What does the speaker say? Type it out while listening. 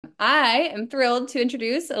I am thrilled to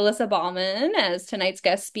introduce Elissa Ballman as tonight's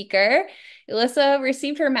guest speaker. Elissa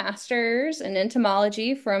received her master's in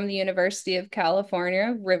entomology from the University of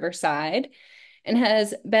California, Riverside, and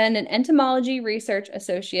has been an entomology research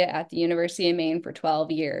associate at the University of Maine for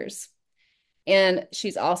 12 years. And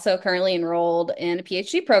she's also currently enrolled in a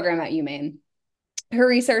Ph.D. program at UMaine. Her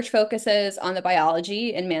research focuses on the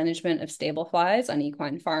biology and management of stable flies on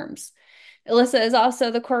equine farms. Elissa is also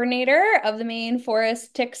the coordinator of the Maine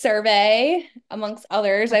Forest Tick Survey, amongst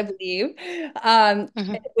others, I believe,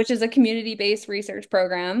 Mhm. which is a community-based research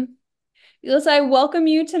program. Elissa, I welcome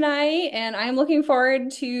you tonight, and I'm looking forward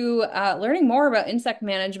to learning more about insect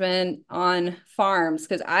management on farms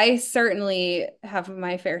because I certainly have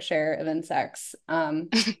my fair share of insects.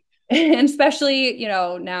 And especially,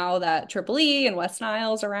 now that Triple E and West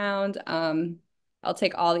Nile's around, I'll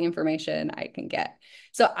take all the information I can get.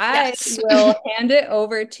 So I Yes. will hand it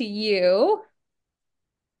over to you.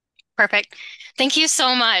 Perfect. Thank you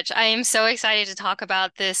so much. I am so excited to talk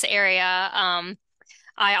about this area.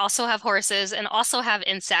 I also have horses and also have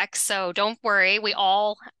insects, so don't worry. We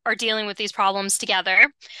all are dealing with these problems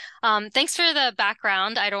together. Thanks for the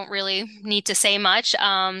background. I don't really need to say much,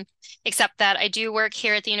 except that I do work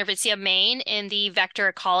here at the University of Maine in the Vector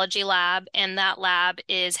Ecology Lab, and that lab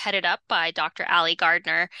is headed up by Dr. Ali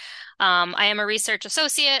Gardner. I am a research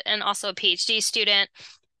associate and also a PhD student.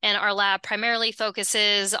 And our lab primarily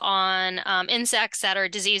focuses on insects that are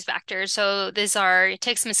disease vectors. So these are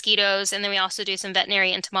ticks, mosquitoes, and then we also do some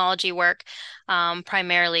veterinary entomology work.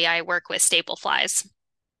 Primarily, I work with staple flies.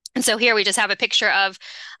 And so here we just have a picture of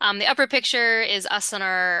the upper picture is us and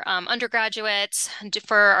our undergraduates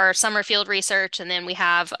for our summer field research. And then we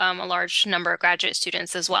have a large number of graduate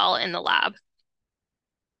students as well in the lab.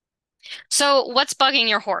 So what's bugging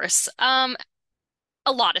your horse?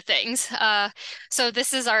 A lot of things. So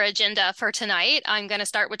this is our agenda for tonight. I'm going to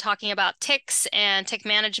start with talking about ticks and tick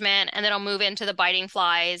management, and then I'll move into the biting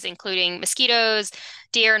flies, including mosquitoes,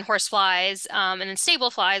 deer and horse flies, and then stable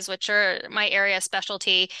flies, which are my area of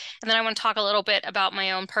specialty. And then I want to talk a little bit about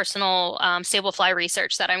my own personal stable fly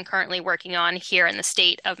research that I'm currently working on here in the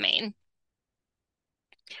state of Maine.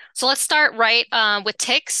 So let's start right with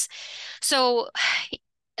ticks. So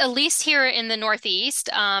at least here in the Northeast,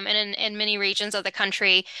 and in many regions of the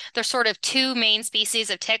country, there's sort of two main species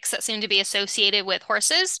of ticks that seem to be associated with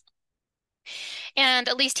horses. And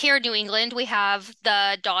at least here in New England, we have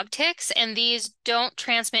the dog ticks, and these don't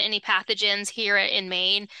transmit any pathogens here in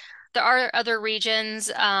Maine. There are other regions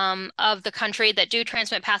of the country that do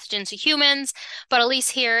transmit pathogens to humans, but at least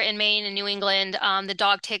here in Maine and New England, the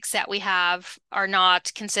dog ticks that we have are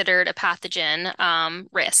not considered a pathogen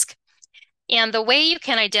risk. And the way you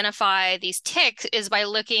can identify these ticks is by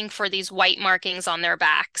looking for these white markings on their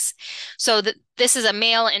backs. So this is a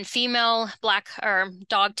male and female black or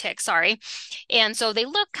dog tick, sorry. And so they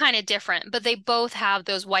look kind of different, but they both have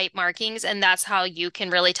those white markings, and that's how you can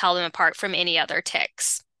really tell them apart from any other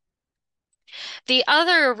ticks. The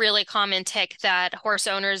other really common tick that horse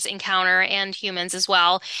owners encounter and humans as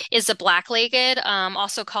well is the black-legged,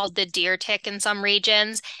 also called the deer tick in some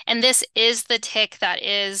regions. And this is the tick that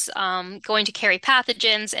is going to carry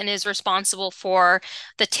pathogens and is responsible for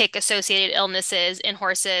the tick-associated illnesses in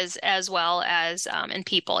horses as well as in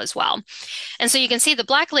people as well. And so you can see the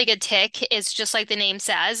black-legged tick is just like the name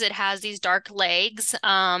says, it has these dark legs.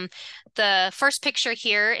 The first picture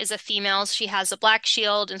here is a female. She has a black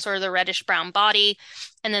shield and sort of the reddish brown body.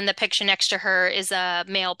 And then the picture next to her is a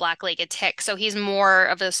male black-legged tick. So he's more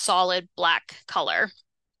of a solid black color.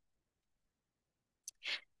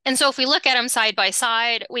 And so if we look at them side by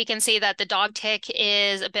side, we can see that the dog tick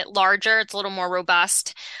is a bit larger. It's a little more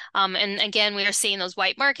robust. And again, we are seeing those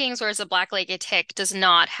white markings, whereas the black-legged tick does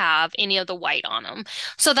not have any of the white on them.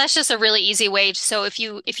 So that's just a really easy way. So if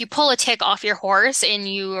you pull a tick off your horse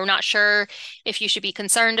and you are not sure if you should be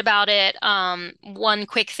concerned about it, one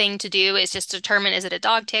quick thing to do is just determine is it a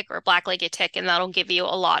dog tick or a black-legged tick, and that'll give you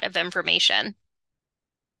a lot of information.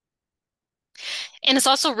 And it's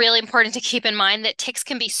also really important to keep in mind that ticks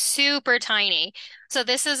can be super tiny. So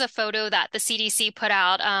this is a photo that the CDC put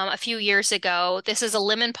out a few years ago. This is a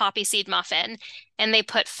lemon poppy seed muffin, and they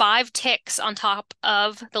put 5 ticks on top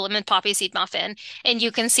of the lemon poppy seed muffin, and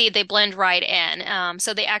you can see they blend right in.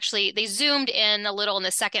 So they zoomed in a little in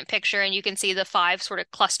the second picture, and you can see the 5 sort of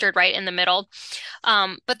clustered right in the middle.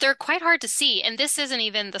 But they're quite hard to see, and this isn't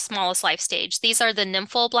even the smallest life stage. These are the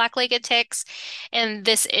nymphal black-legged ticks, and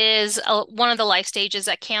this is one of the life stages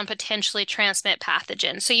that can potentially transmit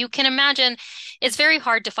pathogens. So you can imagine it's very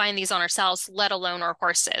hard to find these on ourselves, let alone our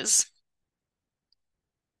horses.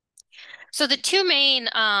 So the two main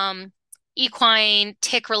equine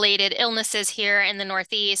tick-related illnesses here in the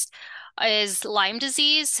Northeast is Lyme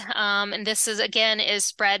disease. And this is again is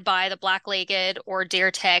spread by the black-legged or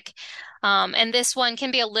deer tick. And this one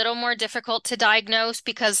can be a little more difficult to diagnose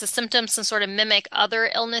because the symptoms can sort of mimic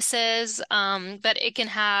other illnesses, but it can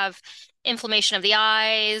have inflammation of the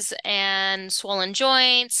eyes and swollen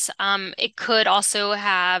joints. It could also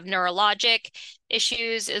have neurologic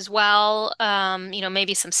issues as well.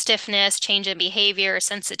 Maybe some stiffness, change in behavior,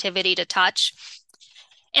 sensitivity to touch.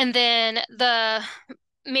 And then the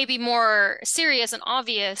maybe more serious and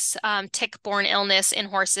obvious tick-borne illness in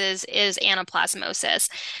horses is anaplasmosis.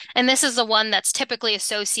 And this is the one that's typically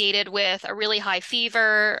associated with a really high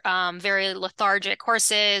fever, very lethargic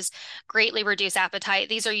horses, greatly reduced appetite.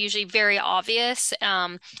 These are usually very obvious.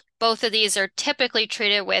 Both of these are typically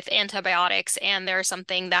treated with antibiotics, and they're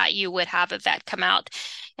something that you would have a vet come out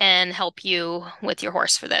and help you with your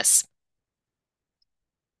horse for this.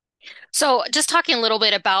 So, just talking a little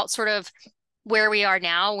bit about sort of where we are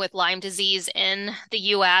now with Lyme disease in the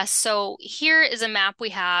US. So here is a map we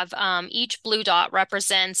have. Each blue dot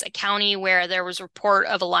represents a county where there was a report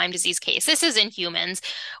of a Lyme disease case. This is in humans.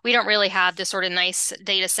 We don't really have this sort of nice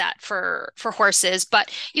data set for horses,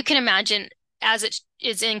 but you can imagine as it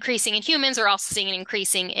is increasing in humans, we're also seeing it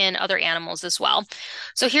increasing in other animals as well.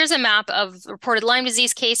 So here's a map of reported Lyme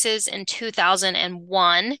disease cases in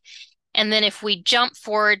 2001. And then if we jump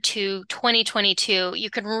forward to 2022, you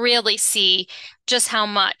can really see just how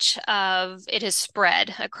much of it has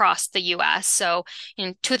spread across the US. So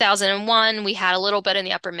in 2001, we had a little bit in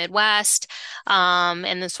the upper Midwest, and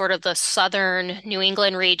then sort of the southern New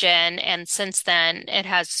England region. And since then, it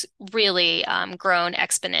has really grown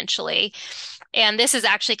exponentially. And this is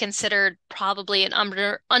actually considered probably an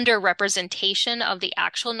underrepresentation of the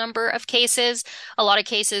actual number of cases. A lot of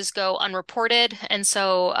cases go unreported. And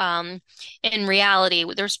so in reality,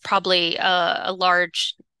 there's probably a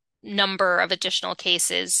large number of additional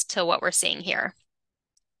cases to what we're seeing here.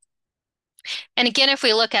 And again, if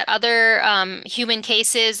we look at other human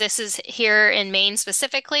cases, this is here in Maine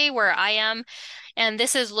specifically, where I am. And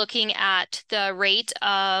this is looking at the rate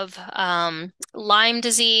of Lyme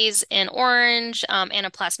disease in orange,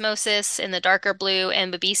 anaplasmosis in the darker blue,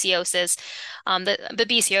 and babesiosis. The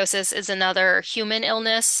babesiosis is another human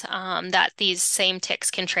illness that these same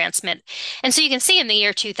ticks can transmit. And so you can see in the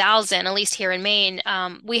year 2000, at least here in Maine,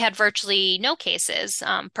 we had virtually no cases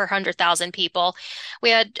per 100,000 people. We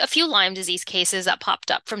had a few Lyme disease cases that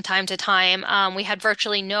popped up from time to time. We had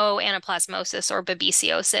virtually no anaplasmosis or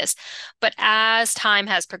babesiosis. But as time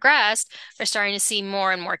has progressed, we're starting to see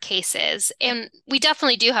more and more cases. And we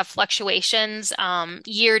definitely do have fluctuations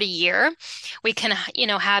year to year. We can,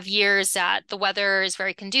 have years that the weather is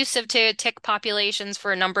very conducive to tick populations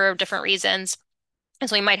for a number of different reasons. And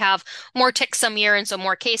so we might have more ticks some year and so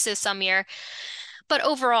more cases some year. But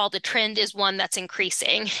overall, the trend is one that's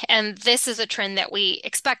increasing. And this is a trend that we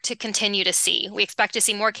expect to continue to see. We expect to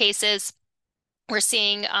see more cases. We're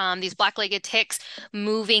seeing these black-legged ticks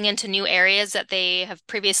moving into new areas that they have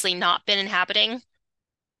previously not been inhabiting.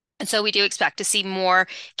 And so we do expect to see more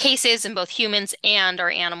cases in both humans and our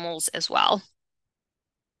animals as well.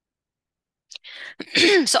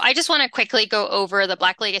 So I just want to quickly go over the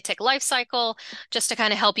black-legged tick life cycle just to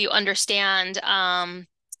kind of help you understand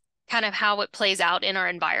kind of how it plays out in our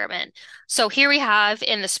environment. So here we have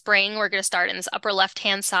in the spring, we're going to start in this upper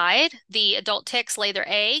left-hand side. The adult ticks lay their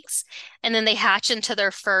eggs, and then they hatch into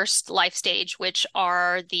their first life stage, which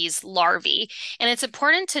are these larvae. And it's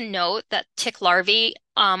important to note that tick larvae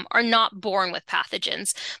are not born with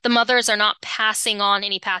pathogens. The mothers are not passing on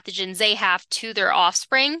any pathogens they have to their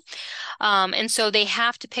offspring. And so they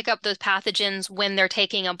have to pick up those pathogens when they're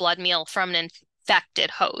taking a blood meal from an infected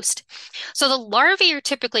host. So the larvae are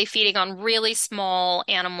typically feeding on really small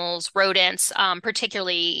animals, rodents,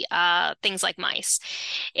 particularly things like mice.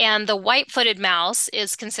 And the white-footed mouse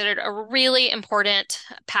is considered a really important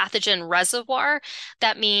pathogen reservoir.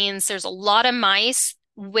 That means there's a lot of mice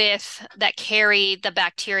that carry the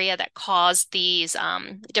bacteria that cause these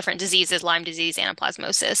different diseases, Lyme disease,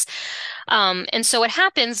 anaplasmosis. And so what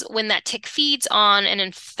happens when that tick feeds on an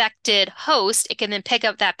infected host, it can then pick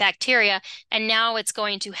up that bacteria, and now it's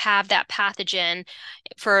going to have that pathogen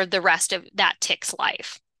for the rest of that tick's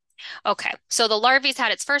life. Okay, so the larvae's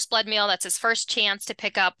had its first blood meal. That's its first chance to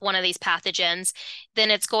pick up one of these pathogens.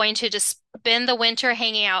 Then it's going to just spend the winter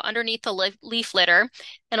hanging out underneath the leaf litter,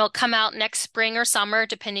 and it'll come out next spring or summer,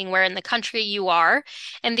 depending where in the country you are.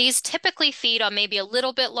 And these typically feed on maybe a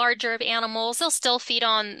little bit larger of animals. They'll still feed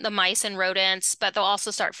on the mice and rodents, but they'll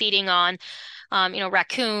also start feeding on,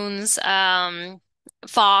 raccoons,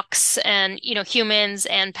 fox and, humans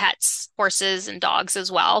and pets, horses and dogs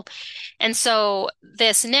as well. And so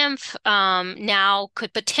this nymph now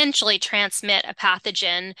could potentially transmit a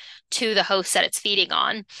pathogen to the host that it's feeding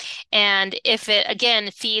on. And if it, again,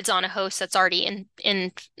 feeds on a host that's already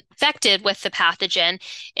infected with the pathogen,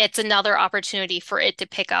 it's another opportunity for it to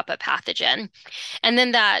pick up a pathogen. And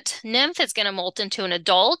then that nymph is going to molt into an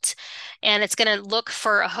adult and it's going to look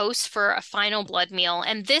for a host for a final blood meal.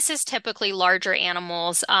 And this is typically larger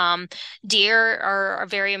animals. Deer are a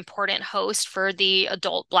very important host for the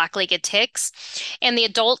adult black-legged ticks. And the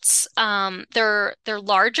adults, they're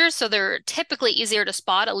larger, so they're typically easier to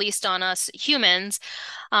spot, at least on us humans.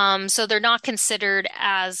 So they're not considered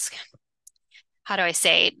as, how do I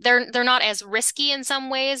say, they're not as risky in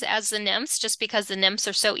some ways as the nymphs, just because the nymphs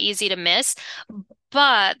are so easy to miss.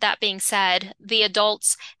 But that being said, the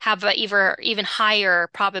adults have a even higher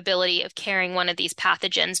probability of carrying one of these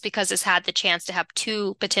pathogens because it's had the chance to have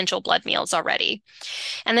two potential blood meals already.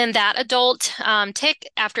 And then that adult tick,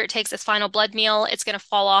 after it takes its final blood meal, it's going to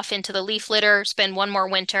fall off into the leaf litter, spend one more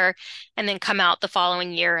winter, and then come out the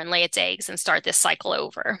following year and lay its eggs and start this cycle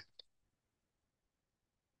over.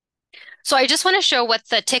 So I just want to show what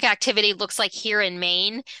the tick activity looks like here in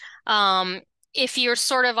Maine. Um, if you're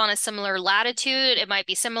sort of on a similar latitude, it might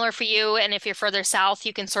be similar for you. And if you're further south,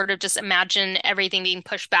 you can sort of just imagine everything being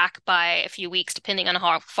pushed back by a few weeks, depending on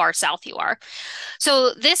how far south you are.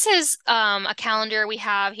 So this is a calendar we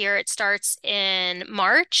have here. It starts in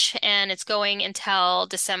March and it's going until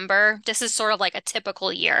December. This is sort of like a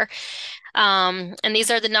typical year. And these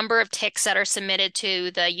are the number of ticks that are submitted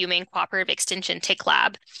to the UMaine Cooperative Extension Tick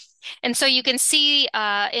Lab. And so you can see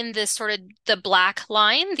in this sort of the black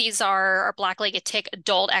line, these are our black-legged tick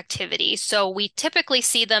adult activities. So we typically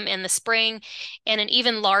see them in the spring and an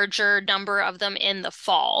even larger number of them in the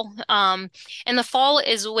fall. And the fall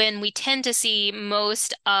is when we tend to see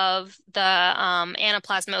most of the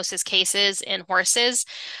anaplasmosis cases in horses,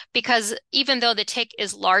 because even though the tick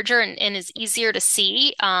is larger and is easier to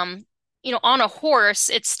see, on a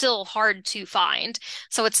horse, it's still hard to find.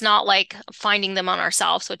 So it's not like finding them on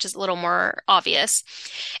ourselves, which is a little more obvious.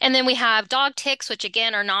 And then we have dog ticks, which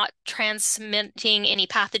again are not transmitting any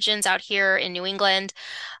pathogens out here in New England.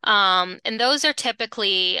 And those are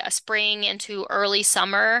typically a spring into early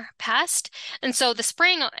summer pest. And so the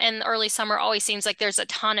spring and early summer always seems like there's a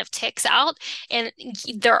ton of ticks out, and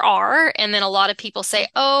there are. And then a lot of people say,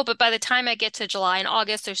 oh, but by the time I get to July and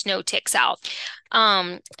August, there's no ticks out.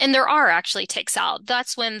 And there are actually ticks out.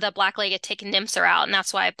 That's when the black-legged tick nymphs are out, and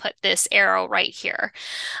that's why I put this arrow right here.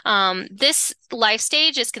 This life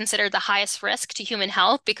stage is considered the highest risk to human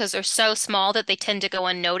health because they're so small that they tend to go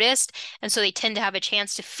unnoticed, and so they tend to have a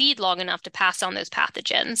chance to feed long enough to pass on those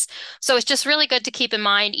pathogens. So it's just really good to keep in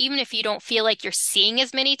mind, even if you don't feel like you're seeing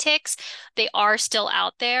as many ticks, they are still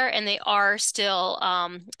out there and they are still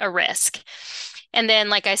a risk. And then,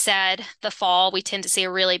 like I said, the fall, we tend to see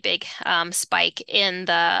a really big spike in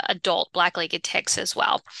the adult black-legged ticks as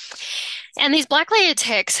well. And these black-legged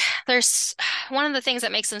ticks, there's one of the things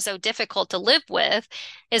that makes them so difficult to live with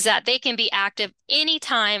is that they can be active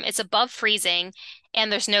anytime it's above freezing and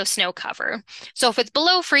there's no snow cover. So if it's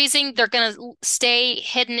below freezing, they're going to stay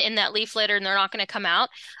hidden in that leaf litter and they're not going to come out.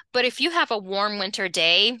 But if you have a warm winter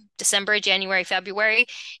day, December, January, February,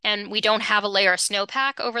 and we don't have a layer of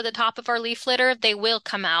snowpack over the top of our leaf litter, they will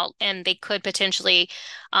come out and they could potentially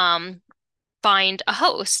find a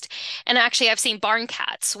host. And actually, I've seen barn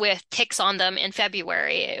cats with ticks on them in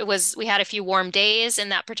February. We had a few warm days in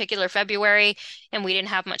that particular February, and we didn't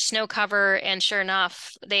have much snow cover. And sure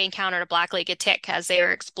enough, they encountered a black-legged tick as they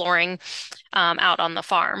were exploring out on the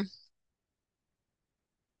farm.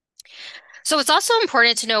 So it's also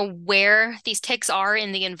important to know where these ticks are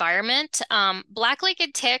in the environment.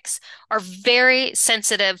 Black-legged ticks are very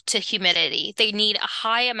sensitive to humidity. They need a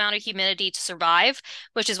high amount of humidity to survive,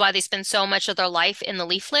 which is why they spend so much of their life in the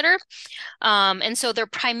leaf litter. And so they're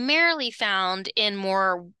primarily found in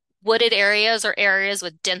more wooded areas or areas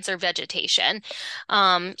with denser vegetation.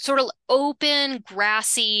 Sort of open,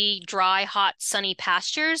 grassy, dry, hot, sunny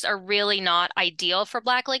pastures are really not ideal for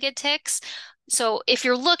black-legged ticks. So if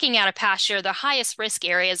you're looking at a pasture, the highest risk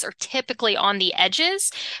areas are typically on the edges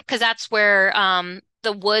because that's where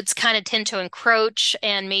the woods kind of tend to encroach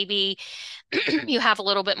and maybe you have a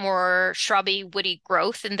little bit more shrubby, woody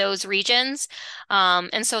growth in those regions.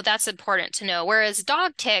 And so that's important to know. Whereas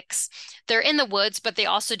dog ticks, they're in the woods, but they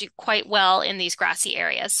also do quite well in these grassy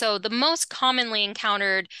areas. So the most commonly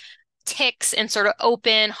encountered ticks in sort of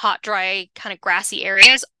open, hot, dry, kind of grassy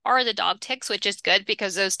areas are the dog ticks, which is good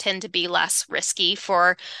because those tend to be less risky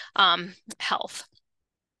for health.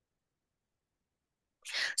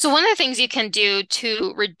 So one of the things you can do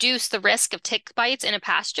to reduce the risk of tick bites in a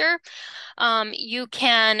pasture, you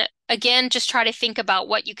can again just try to think about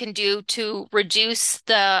what you can do to reduce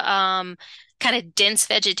the kind of dense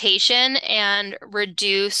vegetation and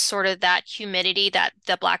reduce sort of that humidity that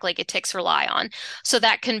the black-legged ticks rely on. So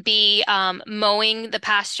that can be mowing the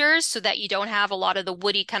pastures so that you don't have a lot of the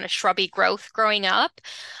woody kind of shrubby growth growing up.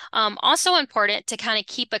 Also important to kind of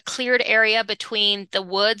keep a cleared area between the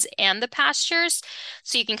woods and the pastures.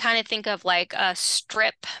 So you can kind of think of like a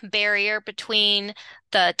strip barrier between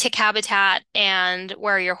the tick habitat and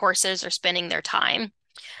where your horses are spending their time.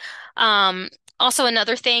 Um, Also,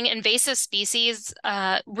 another thing, invasive species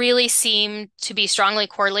really seem to be strongly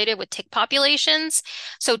correlated with tick populations.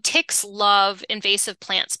 So ticks love invasive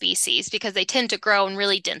plant species because they tend to grow in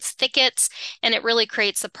really dense thickets, and it really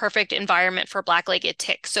creates the perfect environment for black-legged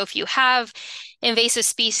ticks. So if you have invasive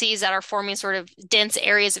species that are forming sort of dense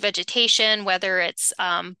areas of vegetation, whether it's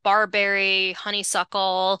barberry,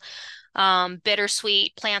 honeysuckle,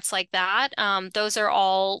 bittersweet plants like that. Those are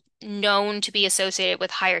all known to be associated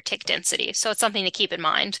with higher tick density. So it's something to keep in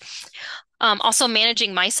mind. Also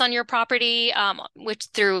managing mice on your property, which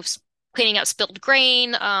through cleaning up spilled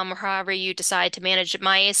grain, or however you decide to manage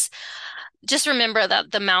mice. Just remember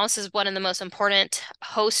that the mouse is one of the most important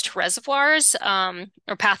host reservoirs,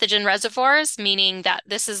 or pathogen reservoirs, meaning that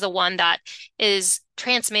this is the one that is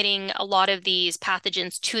transmitting a lot of these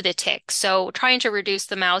pathogens to the tick. So trying to reduce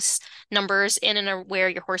the mouse numbers in and where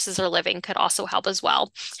your horses are living could also help as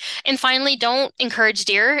well. And finally, don't encourage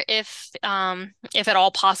deer if at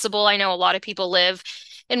all possible. I know a lot of people live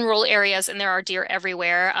in rural areas and there are deer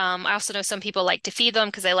everywhere. I also know some people like to feed them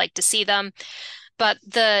because they like to see them. But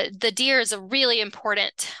the deer is a really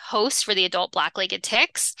important host for the adult black-legged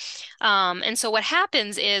ticks. And so what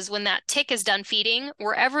happens is when that tick is done feeding,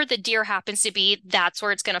 wherever the deer happens to be, that's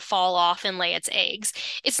where it's going to fall off and lay its eggs.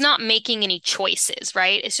 It's not making any choices,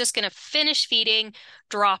 right? It's just going to finish feeding,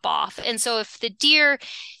 drop off. And so if the deer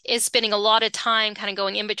is spending a lot of time kind of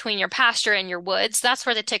going in between your pasture and your woods, that's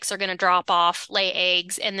where the ticks are going to drop off, lay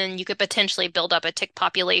eggs, and then you could potentially build up a tick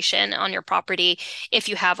population on your property if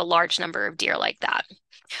you have a large number of deer like that.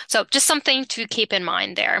 So just something to keep in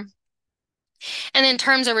mind there. And in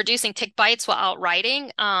terms of reducing tick bites while out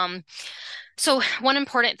riding, so one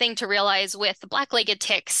important thing to realize with the black-legged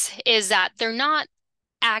ticks is that they're not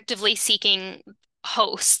actively seeking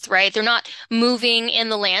hosts, right? They're not moving in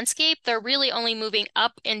the landscape. They're really only moving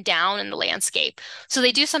up and down in the landscape. So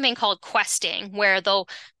they do something called questing, where they'll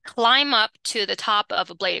climb up to the top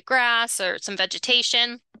of a blade of grass or some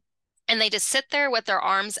vegetation, and they just sit there with their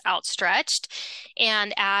arms outstretched.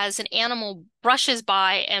 And as an animal brushes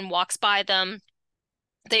by and walks by them,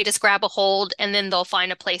 they just grab a hold and then they'll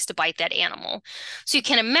find a place to bite that animal. So you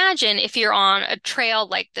can imagine if you're on a trail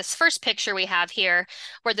like this first picture we have here,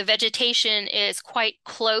 where the vegetation is quite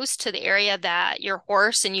close to the area that your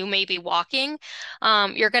horse and you may be walking,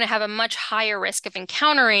 you're going to have a much higher risk of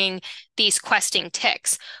encountering these questing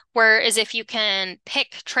ticks. Whereas if you can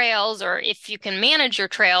pick trails or if you can manage your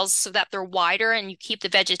trails so that they're wider and you keep the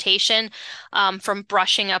vegetation from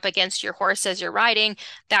brushing up against your horse as you're riding,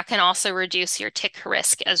 that can also reduce your tick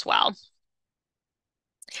risk as well.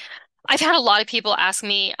 I've had a lot of people ask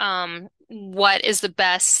me what is the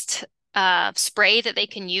best spray that they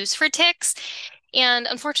can use for ticks. And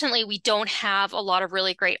unfortunately, we don't have a lot of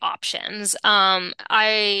really great options.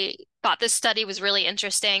 I thought this study was really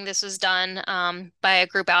interesting. This was done by a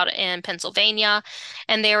group out in Pennsylvania,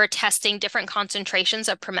 and they were testing different concentrations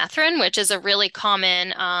of permethrin, which is a really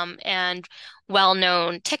common and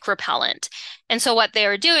well-known tick repellent. And so what they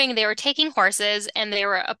were doing, they were taking horses and they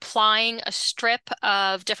were applying a strip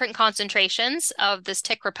of different concentrations of this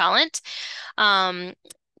tick repellent. Um,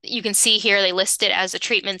 you can see here they list it as a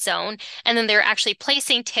treatment zone, and then they're actually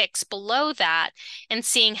placing ticks below that and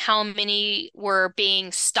seeing how many were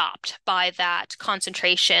being stopped by that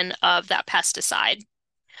concentration of that pesticide.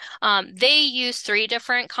 They use three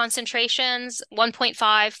different concentrations, 1.5,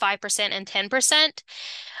 5%, and 10%.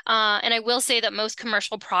 And I will say that most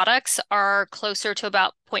commercial products are closer to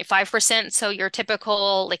about 0.5%. So your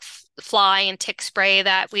typical like fly and tick spray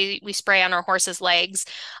that we spray on our horses' legs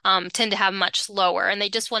tend to have much lower. And they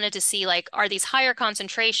just wanted to see like, are these higher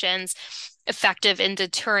concentrations effective in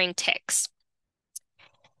deterring ticks?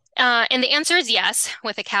 And the answer is yes,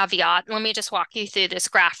 with a caveat. Let me just walk you through this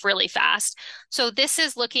graph really fast. So this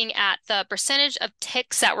is looking at the percentage of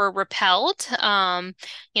ticks that were repelled,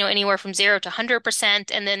 anywhere from 0 to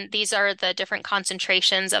 100%. And then these are the different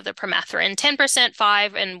concentrations of the permethrin, 10%,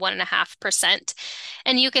 5, and 1.5%.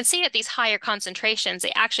 And you can see at these higher concentrations,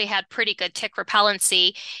 they actually had pretty good tick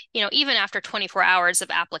repellency, even after 24 hours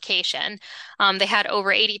of application. They had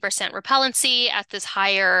over 80% repellency at this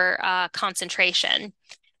higher concentration.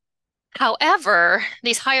 However,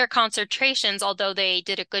 these higher concentrations, although they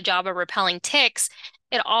did a good job of repelling ticks,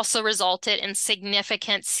 it also resulted in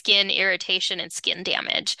significant skin irritation and skin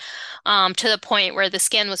damage, to the point where the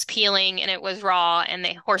skin was peeling and it was raw, and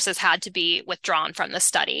the horses had to be withdrawn from the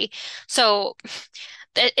study. So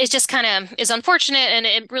it just kind of is unfortunate, and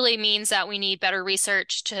it really means that we need better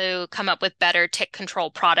research to come up with better tick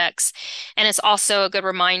control products. And it's also a good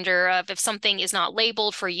reminder of if something is not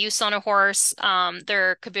labeled for use on a horse,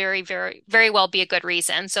 there could very, very, very well be a good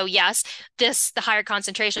reason. So yes, the higher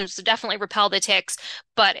concentrations definitely repel the ticks,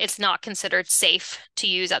 but it's not considered safe to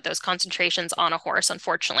use at those concentrations on a horse,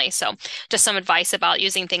 unfortunately. So just some advice about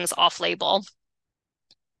using things off label.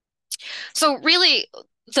 So really,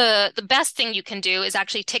 the best thing you can do is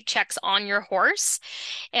actually tick checks on your horse.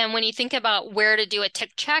 And when you think about where to do a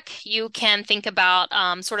tick check, you can think about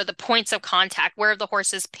sort of the points of contact, where the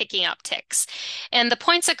horse is picking up ticks. And the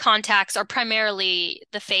points of contacts are primarily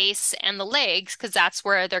the face and the legs, because that's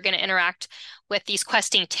where they're going to interact with these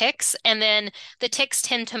questing ticks. And then the ticks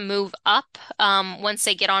tend to move up once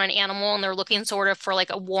they get on an animal, and they're looking sort of for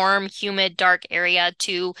like a warm, humid, dark area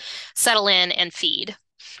to settle in and feed.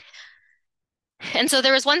 And so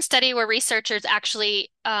there was one study where researchers actually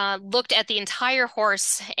looked at the entire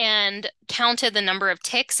horse and counted the number of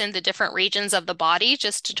ticks in the different regions of the body,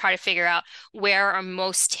 just to try to figure out where are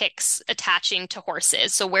most ticks attaching to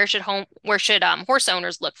horses. So where should horse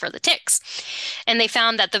owners look for the ticks? And they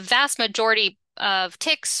found that the vast majority of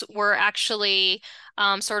ticks were actually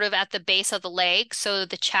sort of at the base of the leg, so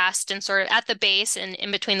the chest, and sort of at the base and in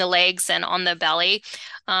between the legs and on the belly.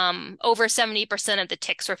 Over 70% of the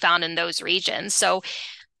ticks were found in those regions. So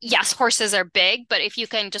yes, horses are big, but if you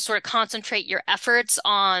can just sort of concentrate your efforts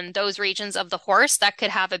on those regions of the horse, that could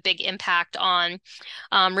have a big impact on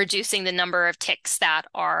reducing the number of ticks that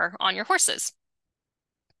are on your horses.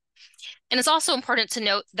 And it's also important to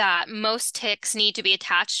note that most ticks need to be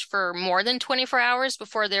attached for more than 24 hours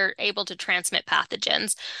before they're able to transmit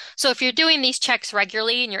pathogens. So if you're doing these checks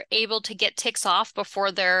regularly and you're able to get ticks off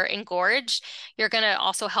before they're engorged, you're going to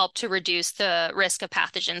also help to reduce the risk of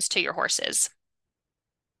pathogens to your horses.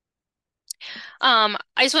 I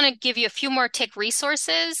just want to give you a few more tick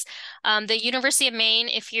resources. The University of Maine,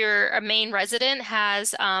 if you're a Maine resident,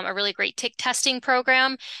 has a really great tick testing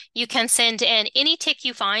program. You can send in any tick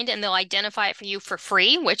you find, and they'll identify it for you for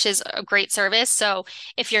free, which is a great service. So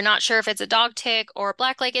if you're not sure if it's a dog tick or a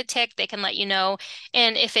black-legged tick, they can let you know.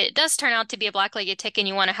 And if it does turn out to be a black-legged tick and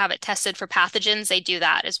you want to have it tested for pathogens, they do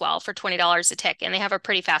that as well for $20 a tick, and they have a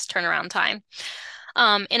pretty fast turnaround time.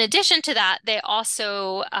 In addition to that, they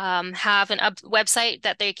also have an website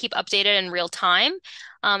that they keep updated in real time,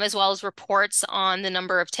 as well as reports on the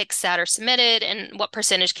number of ticks that are submitted and what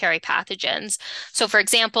percentage carry pathogens. So, for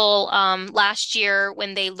example, last year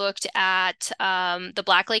when they looked at the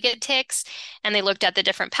black-legged ticks and they looked at the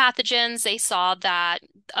different pathogens, they saw that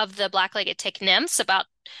of the black-legged tick nymphs, about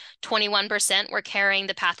 21% were carrying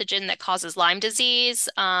the pathogen that causes Lyme disease.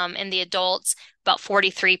 In the adults, about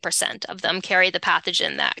 43% of them carry the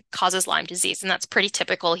pathogen that causes Lyme disease, and that's pretty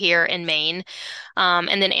typical here in Maine.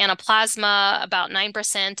 And then anaplasma, about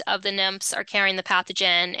 9% of the nymphs are carrying the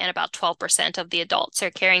pathogen, and about 12% of the adults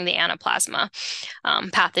are carrying the anaplasma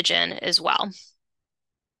pathogen as well.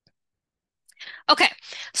 Okay,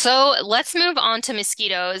 so let's move on to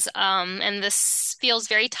mosquitoes. And this feels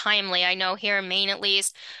very timely. I know here in Maine, at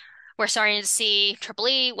least, we're starting to see Triple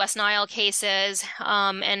E, West Nile cases,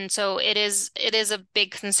 and so it is a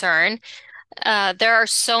big concern. There are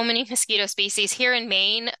so many mosquito species. Here in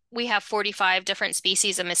Maine, we have 45 different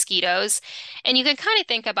species of mosquitoes. And you can kind of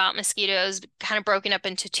think about mosquitoes kind of broken up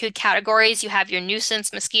into two categories. You have your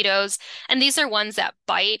nuisance mosquitoes, and these are ones that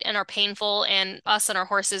bite and are painful, and us and our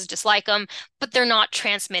horses dislike them, but they're not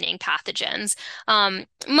transmitting pathogens.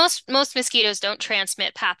 Most mosquitoes don't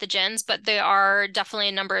transmit pathogens, but there are definitely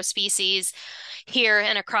a number of species here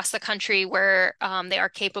and across the country where they are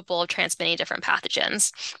capable of transmitting different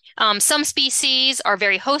pathogens. Some species are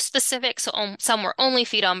very host specific, so some will only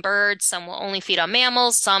feed on birds, some will only feed on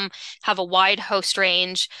mammals, some have a wide host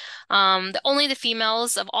range. Only the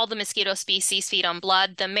females of all the mosquito species feed on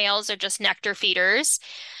blood. The males are just nectar feeders.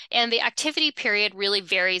 And the activity period really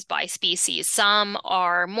varies by species. Some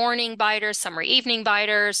are morning biters, some are evening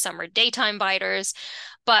biters, some are daytime biters.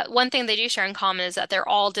 But one thing they do share in common is that they're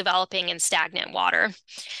all developing in stagnant water.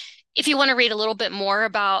 If you want to read a little bit more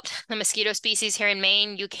about the mosquito species here in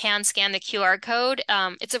Maine, you can scan the QR code.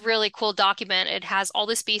 It's a really cool document. It has all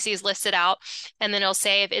the species listed out, and then it'll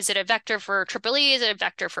say, is it a vector for Triple E? Is it a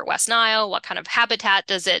vector for West Nile? What kind of habitat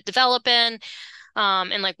does it develop in?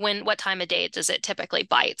 And like what time of day does it typically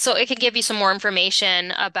bite? So it can give you some more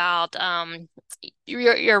information about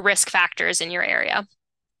your risk factors in your area.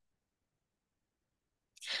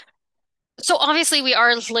 So obviously we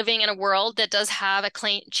are living in a world that does have a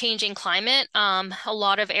changing climate. A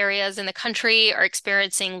lot of areas in the country are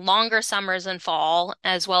experiencing longer summers and fall,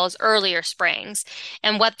 as well as earlier springs.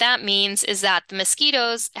 And what that means is that the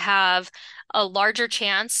mosquitoes have a larger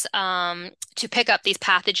chance to pick up these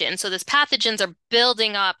pathogens. So these pathogens are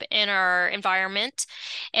building up in our environment.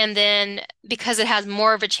 And then because it has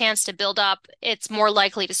more of a chance to build up, it's more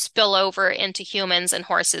likely to spill over into humans and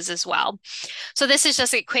horses as well. So this is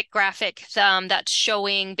just a quick graphic that's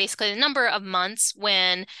showing basically the number of months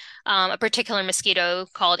when a particular mosquito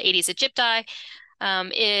called Aedes aegypti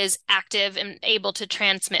is active and able to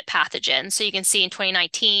transmit pathogens. So you can see in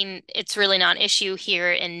 2019, it's really not an issue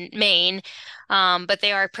here in Maine, but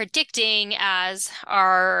they are predicting as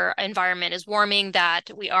our environment is warming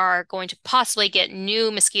that we are going to possibly get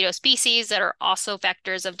new mosquito species that are also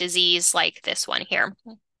vectors of disease like this one here.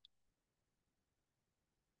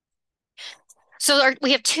 So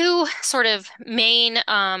we have two sort of main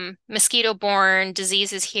mosquito-borne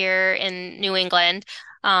diseases here in New England,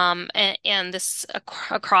 and this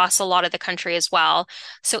across a lot of the country as well.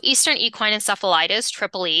 So Eastern equine encephalitis,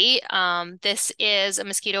 Triple E, this is a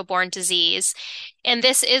mosquito-borne disease. And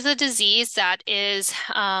this is a disease that is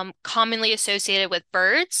commonly associated with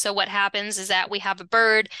birds. So what happens is that we have a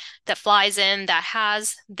bird that flies in that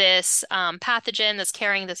has this pathogen that's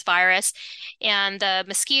carrying this virus. And the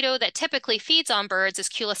mosquito that typically feeds on birds is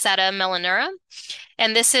Culiceta melanura.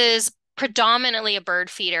 And this is predominantly a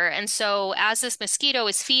bird feeder. And so as this mosquito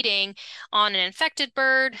is feeding on an infected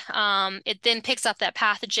bird, it then picks up that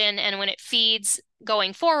pathogen. And when it feeds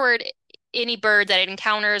going forward, any bird that it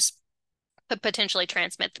encounters could potentially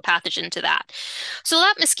transmit the pathogen to that. So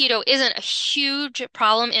that mosquito isn't a huge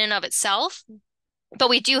problem in and of itself, but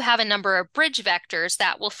we do have a number of bridge vectors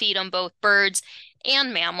that will feed on both birds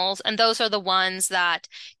and mammals, and those are the ones that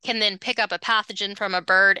can then pick up a pathogen from a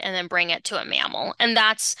bird and then bring it to a mammal. And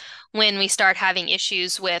that's when we start having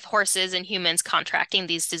issues with horses and humans contracting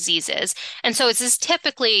these diseases. And so this is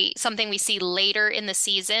typically something we see later in the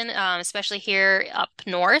season, especially here up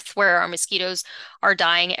north where our mosquitoes are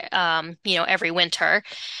dying, every winter.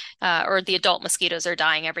 Or the adult mosquitoes are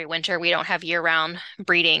dying every winter. We don't have year-round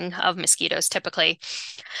breeding of mosquitoes typically.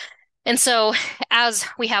 And so as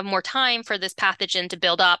we have more time for this pathogen to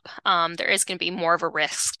build up, there is going to be more of a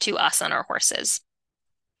risk to us and our horses.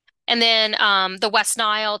 And then the West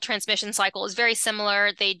Nile transmission cycle is very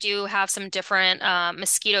similar. They do have some different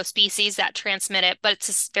mosquito species that transmit it, but it's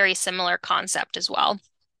a very similar concept as well.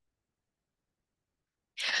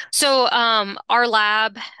 So our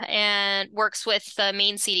lab and works with the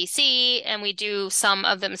Maine CDC, and we do some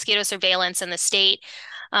of the mosquito surveillance in the state.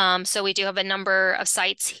 So we do have a number of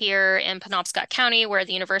sites here in Penobscot County where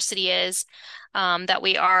the university is that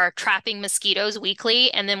we are trapping mosquitoes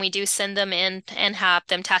weekly, and then we do send them in and have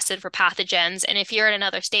them tested for pathogens. And if you're in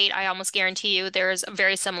another state, I almost guarantee you there's a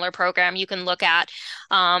very similar program you can look at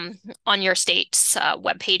on your state's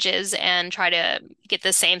web pages and try to get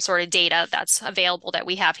the same sort of data that's available that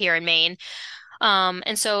we have here in Maine.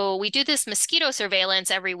 And so we do this mosquito surveillance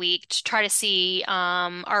every week to try to see,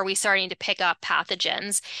 are we starting to pick up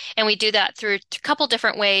pathogens? And we do that through a couple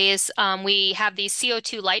different ways. We have these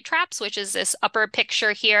CO2 light traps, which is this upper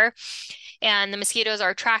picture here. And the mosquitoes are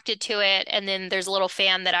attracted to it. And then there's a little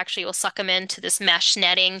fan that actually will suck them into this mesh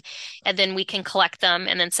netting. And then we can collect them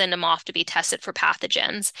and then send them off to be tested for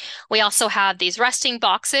pathogens. We also have these resting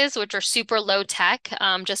boxes, which are super low tech,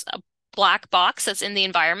 just a black box that's in the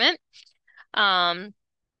environment. And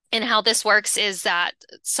how this works is that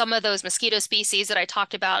some of those mosquito species that I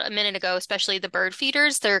talked about a minute ago, especially the bird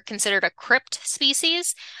feeders, they're considered a crypt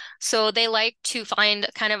species. So they like to find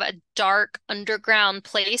kind of a dark underground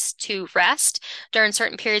place to rest during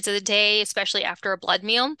certain periods of the day, especially after a blood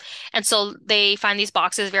meal. And so they find these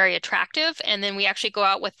boxes very attractive. And then we actually go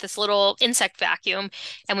out with this little insect vacuum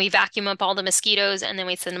and we vacuum up all the mosquitoes and then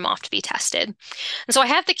we send them off to be tested. And so I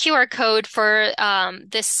have the QR code for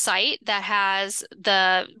this site that has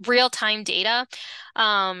the real-time data.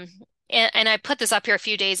 Um, and I put this up here a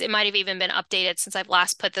few days. It might have even been updated since I've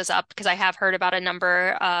last put this up because I have heard about a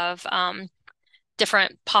number of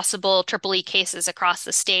different possible triple E cases across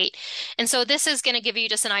the state. And so this is going to give you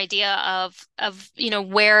just an idea of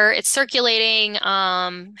where it's circulating,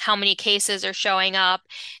 how many cases are showing up,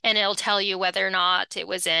 and it'll tell you whether or not it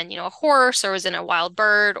was in, a horse or was in a wild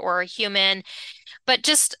bird or a human. But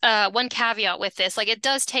just one caveat with this, like it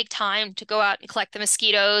does take time to go out and collect the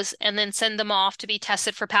mosquitoes and then send them off to be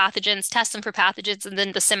tested for pathogens, test them for pathogens, and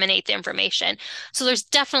then disseminate the information. So there's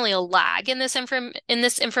definitely a lag in this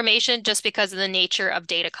information just because of the nature of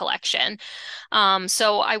data collection.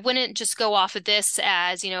 So I wouldn't just go off of this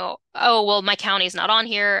as, oh, well, my county's not on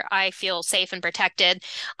here. I feel safe and protected.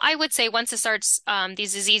 I would say once it starts,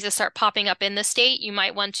 these diseases start popping up in the state, you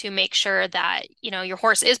might want to make sure that, your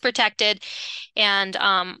horse is protected and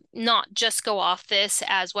not just go off this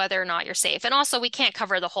as whether or not you're safe. And also, we can't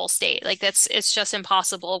cover the whole state. Like it's just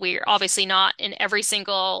impossible. We're obviously not in every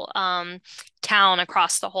single town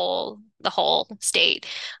across the whole state,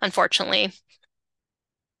 unfortunately.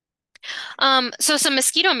 So some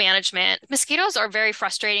mosquito management. Mosquitoes are very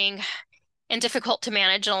frustrating and difficult to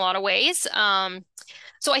manage in a lot of ways.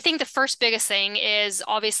 So I think the first biggest thing is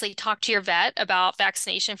obviously talk to your vet about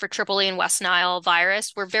vaccination for Triple E and West Nile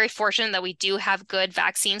virus. We're very fortunate that we do have good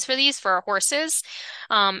vaccines for these for our horses.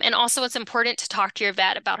 And also it's important to talk to your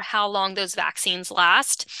vet about how long those vaccines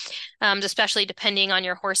last, especially depending on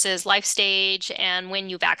your horse's life stage and when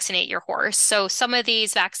you vaccinate your horse. So some of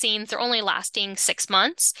these vaccines are only lasting 6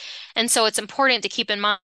 months. And so it's important to keep in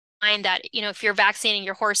mind that, if you're vaccinating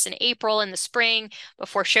your horse in April in the spring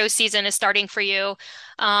before show season is starting for you,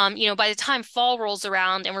 by the time fall rolls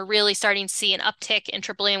around and we're really starting to see an uptick in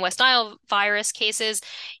Triple E and West Nile virus cases,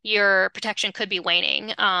 your protection could be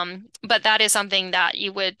waning. But that is something that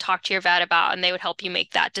you would talk to your vet about and they would help you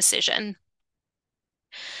make that decision.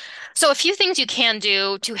 So a few things you can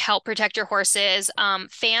do to help protect your horses.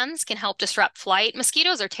 Fans can help disrupt flight.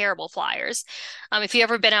 Mosquitoes are terrible flyers. If you've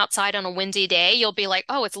ever been outside on a windy day, you'll be like,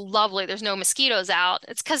 oh, it's lovely. There's no mosquitoes out.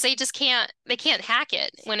 It's because they can't hack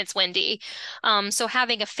it when it's windy. So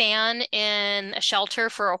having a fan in a shelter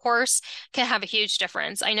for a horse can have a huge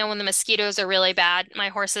difference. I know when the mosquitoes are really bad, my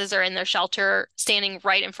horses are in their shelter, standing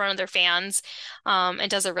right in front of their fans, and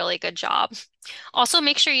does a really good job. Also,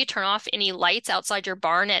 make sure you turn off any lights outside your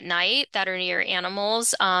barn at night that are near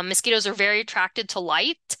animals. Mosquitoes are very attracted to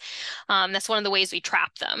light. That's one of the ways we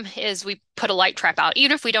trap them is we put a light trap out.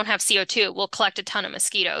 Even if we don't have CO2, we'll collect a ton of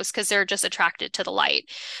mosquitoes because they're just attracted to the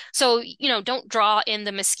light. So, don't draw in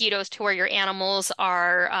the mosquitoes to where your animals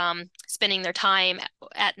are spending their time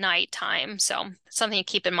at night time. So, something to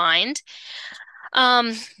keep in mind.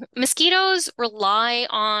 Um, Mosquitoes rely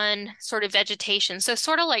on sort of vegetation. So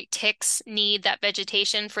sort of like ticks need that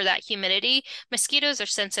vegetation for that humidity, mosquitoes are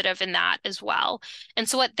sensitive in that as well. And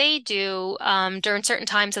so what they do during certain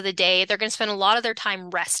times of the day, they're going to spend a lot of their time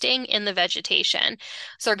resting in the vegetation.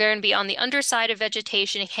 So they're going to be on the underside of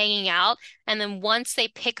vegetation, hanging out. And then once they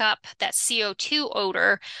pick up that CO2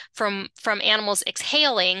 odor from animals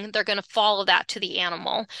exhaling, they're going to follow that to the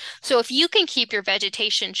animal. So if you can keep your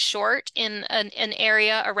vegetation short in an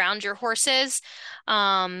area around your horses,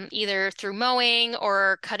 either through mowing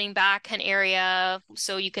or cutting back an area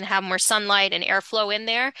so you can have more sunlight and airflow in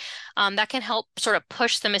there, that can help sort of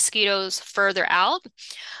push the mosquitoes further out.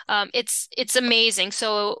 It's amazing.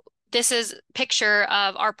 So this is a picture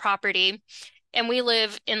of our property, and we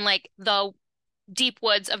live in like the deep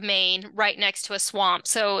woods of Maine, right next to a swamp.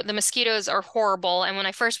 So the mosquitoes are horrible. And when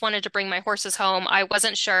I first wanted to bring my horses home, I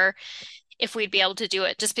wasn't sure if we'd be able to do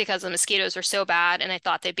it just because the mosquitoes were so bad and I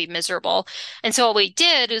thought they'd be miserable. And so what we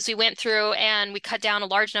did is we went through and we cut down a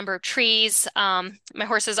large number of trees. My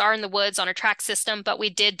horses are in the woods on a track system, but we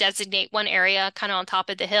did designate one area kind of on top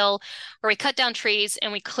of the hill where we cut down trees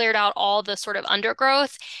and we cleared out all the sort of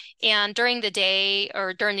undergrowth. And during the day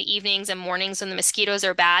or during the evenings and mornings when the mosquitoes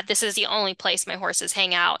are bad, this is the only place my horses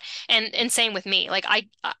hang out. And same with me. Like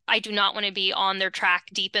I do not want to be on their track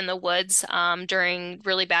deep in the woods during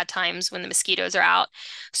really bad times when the mosquitoes are out.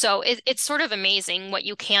 So it's sort of amazing what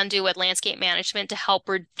you can do with landscape management to help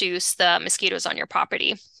reduce the mosquitoes on your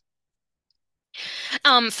property.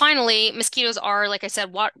 Finally, mosquitoes are, like I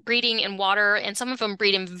said, wa breeding in water, and some of them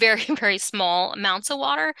breed in very, very small amounts of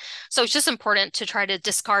water. So it's just important to try to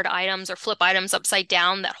discard items or flip items upside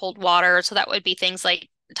down that hold water. So that would be things like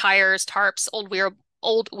tires, tarps,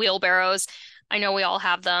 old wheelbarrows. I know we all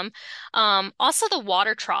have them. Also, the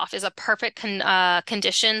water trough is a perfect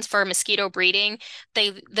conditions for mosquito breeding.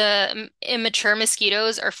 The immature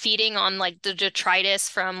mosquitoes are feeding on like the detritus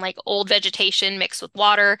from like old vegetation mixed with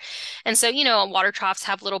water. And so, water troughs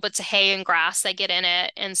have little bits of hay and grass that get in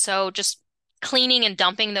it. And so just cleaning and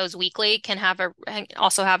dumping those weekly can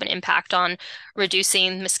also have an impact on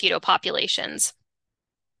reducing mosquito populations.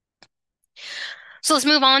 So let's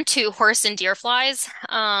move on to horse and deer flies.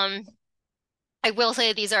 I will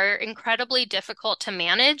say these are incredibly difficult to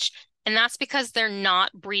manage, and that's because they're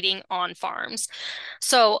not breeding on farms.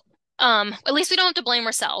 So, at least we don't have to blame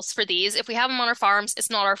ourselves for these. If we have them on our farms, it's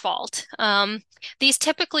not our fault. These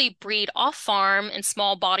typically breed off farm in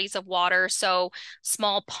small bodies of water, so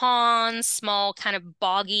small ponds, small kind of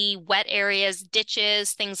boggy, wet areas,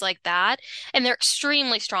 ditches, things like that. And they're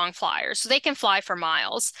extremely strong flyers, so they can fly for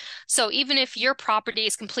miles. So even if your property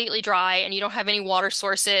is completely dry and you don't have any water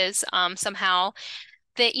sources, somehow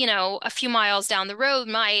that, a few miles down the road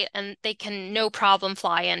might, and they can no problem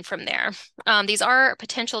fly in from there. These are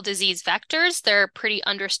potential disease vectors. They're pretty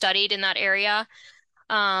understudied in that area.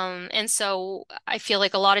 And so I feel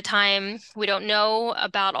like a lot of time we don't know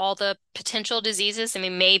about all the potential diseases and we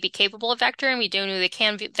may be capable of vectoring. We do know they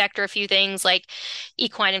can vector a few things like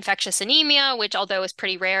equine infectious anemia, which although is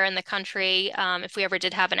pretty rare in the country, if we ever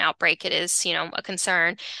did have an outbreak, it is, a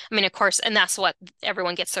concern. I mean, of course, and that's what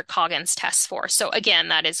everyone gets their Coggins tests for. So again,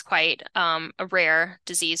 that is quite a rare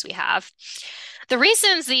disease we have. The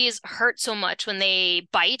reasons these hurt so much when they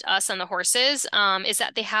bite us and the horses is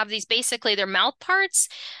that they have these basically their mouth parts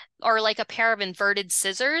are like a pair of inverted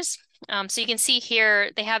scissors. So you can see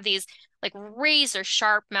here they have these like razor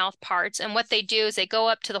sharp mouth parts, and what they do is they go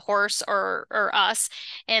up to the horse or us,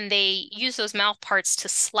 and they use those mouth parts to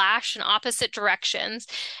slash in opposite directions,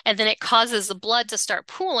 and then it causes the blood to start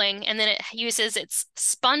pooling, and then it uses its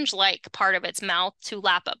sponge-like part of its mouth to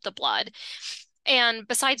lap up the blood. And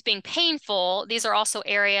besides being painful, these are also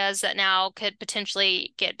areas that now could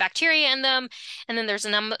potentially get bacteria in them. And then there's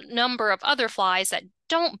a number of other flies that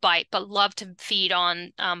don't bite but love to feed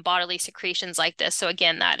on bodily secretions like this. So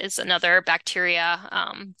again, that is another bacteria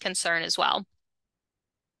concern as well.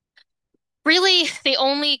 Really, the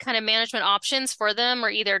only kind of management options for them are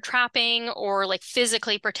either trapping or like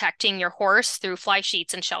physically protecting your horse through fly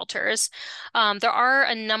sheets and shelters. There are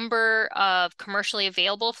a number of commercially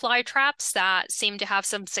available fly traps that seem to have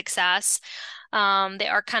some success. They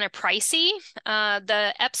are kind of pricey.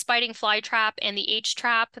 The Epps biting fly trap and the H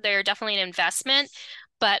trap, they're definitely an investment,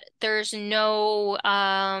 but there's no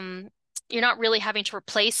you're not really having to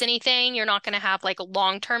replace anything. You're not going to have like a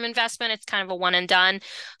long-term investment. It's kind of a one and done.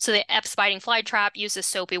 So the Epps biting fly trap uses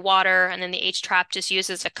soapy water, and then the H trap just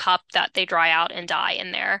uses a cup that they dry out and die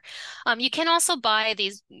in there. You can also buy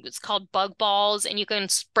these, it's called bug balls, and you can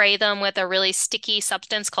spray them with a really sticky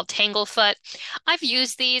substance called Tanglefoot. I've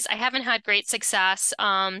used these. I haven't had great success.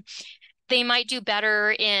 They might do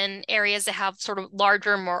better in areas that have sort of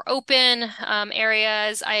larger, more open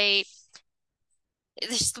areas.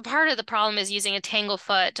 This part of the problem is using a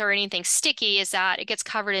tanglefoot or anything sticky is that it gets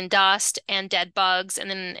covered in dust and dead bugs, and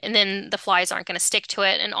then the flies aren't going to stick to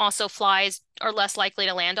it. And also flies are less likely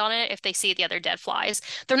to land on it if they see the other dead flies.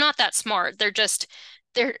 They're not that smart. They're just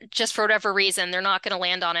for whatever reason, they're not going to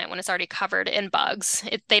land on it when it's already covered in bugs.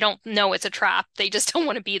 They don't know it's a trap. They just don't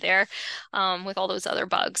want to be there with all those other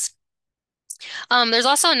bugs. There's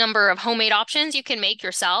also a number of homemade options you can make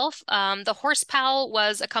yourself. The Horse Pal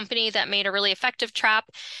was a company that made a really effective trap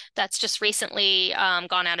that's just recently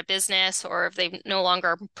gone out of business, or if they no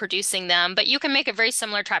longer producing them. But you can make a very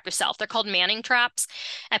similar trap yourself. They're called Manning traps.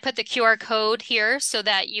 I put the QR code here so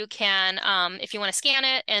that you can, if you want to scan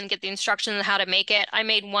it and get the instructions on how to make it. I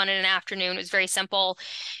made one in an afternoon. It was very simple.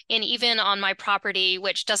 And even on my property,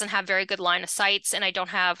 which doesn't have very good line of sights, and I don't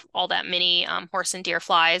have all that many horse and deer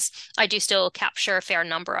flies, I do still capture a fair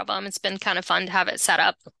number of them. It's been kind of fun to have it set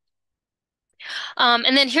up.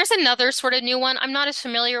 And then here's another sort of new one. I'm not as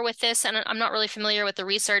familiar with this, and I'm not really familiar with the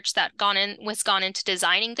research that gone into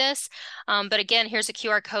designing this. But again, here's a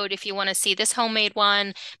QR code if you want to see this homemade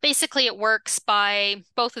one. Basically, it works by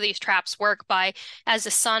both of these traps work by as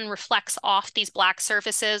the sun reflects off these black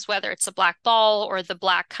surfaces, whether it's a black ball or the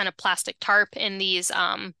black kind of plastic tarp in these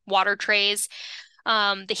water trays.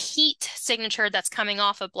 The heat signature that's coming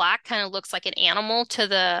off of black kind of looks like an animal to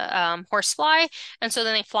the horsefly. And so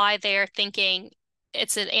then they fly there thinking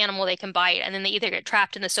it's an animal they can bite, and then they either get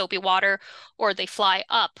trapped in the soapy water or they fly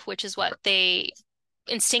up, which is what they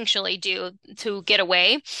instinctually do to get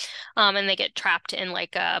away. And they get trapped in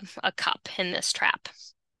like a cup in this trap.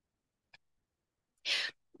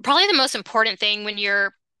 Probably the most important thing when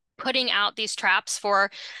you're putting out these traps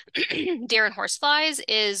for deer and horseflies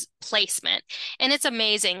is placement. And it's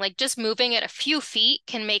amazing. Like just moving it a few feet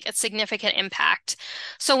can make a significant impact.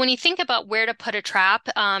 So when you think about where to put a trap,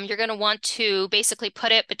 you're going to want to basically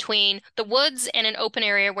put it between the woods and an open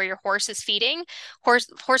area where your horse is feeding.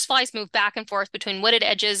 Horseflies move back and forth between wooded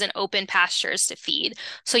edges and open pastures to feed.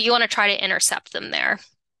 So you want to try to intercept them there.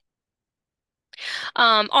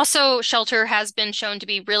 Also, shelter has been shown to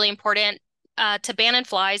be really important. Taban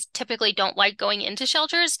flies typically don't like going into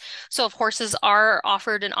shelters, so if horses are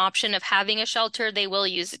offered an option of having a shelter, they will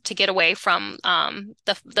use it to get away from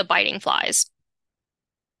the biting flies.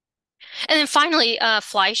 And then finally,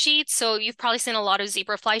 fly sheets. So you've probably seen a lot of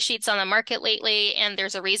zebra fly sheets on the market lately, and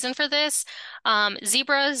there's a reason for this.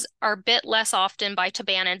 Zebras are bit less often by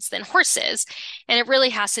tabanids than horses, and it really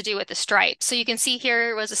has to do with the stripes. So you can see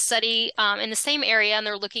here was a study in the same area, and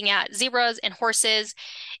they're looking at zebras and horses,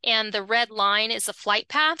 and the red line is the flight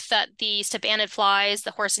path that these tabanid flies,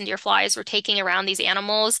 the horse and deer flies, were taking around these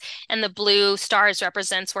animals, and the blue stars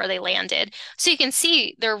represents where they landed. So you can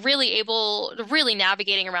see they're really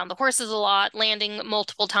navigating around the horses a lot, landing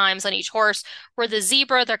multiple times on each horse. Where the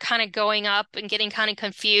zebra, they're kind of going up and getting kind of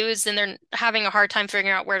confused and they're having a hard time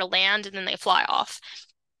figuring out where to land and then they fly off.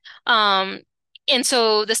 Um, and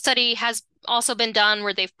so the study has also been done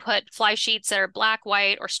where they've put fly sheets that are black,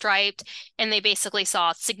 white, or striped, and they basically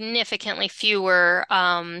saw significantly fewer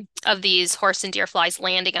of these horse and deer flies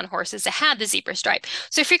landing on horses that had the zebra stripe.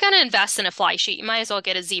 So if you're going to invest in a fly sheet, you might as well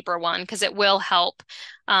get a zebra one because it will help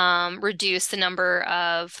reduce the number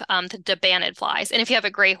of the banded flies. And if you have a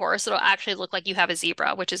gray horse, it'll actually look like you have a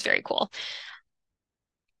zebra, which is very cool.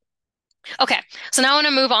 Okay, so now I want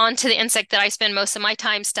to move on to the insect that I spend most of my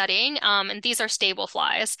time studying, and these are stable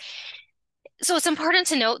flies. So it's important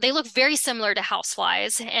to note they look very similar to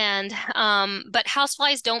houseflies, and but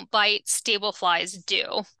houseflies don't bite, stable flies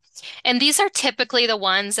do. And these are typically the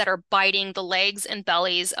ones that are biting the legs and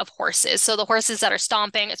bellies of horses. So the horses that are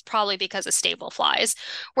stomping, it's probably because of stable flies.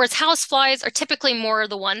 Whereas house flies are typically more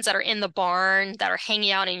the ones that are in the barn, that are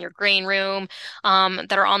hanging out in your grain room,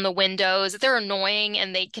 that are on the windows. They're annoying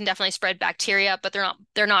and they can definitely spread bacteria, but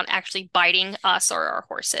they're not actually biting us or our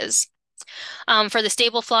horses. For the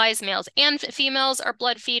stable flies, males and females are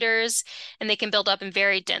blood feeders, and they can build up in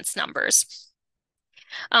very dense numbers.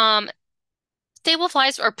 Um, Stable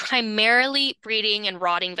flies are primarily breeding and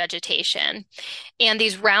rotting vegetation, and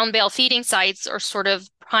these round bale feeding sites are sort of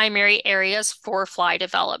primary areas for fly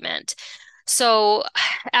development. So,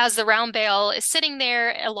 as the round bale is sitting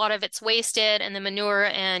there, a lot of it's wasted, and the manure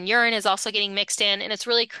and urine is also getting mixed in, and it's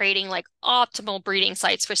really creating like optimal breeding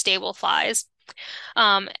sites for stable flies.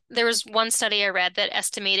 There was one study I read that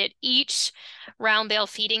estimated each round bale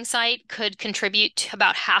feeding site could contribute to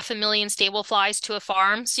about 500,000 stable flies to a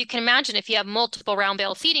farm. So you can imagine if you have multiple round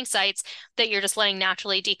bale feeding sites that you're just letting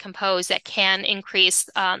naturally decompose, that can increase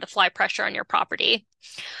the fly pressure on your property.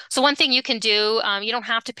 So one thing you can do, you don't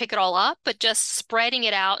have to pick it all up, but just spreading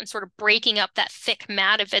it out and sort of breaking up that thick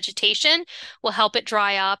mat of vegetation will help it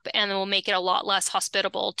dry up and will make it a lot less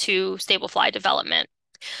hospitable to stable fly development.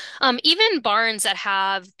 Even barns that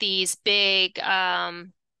have these big,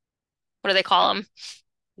 what do they call them?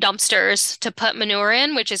 Dumpsters to put manure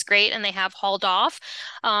in, which is great, and they have hauled off.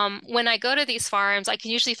 When I go to these farms, I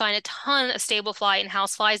can usually find a ton of stable fly and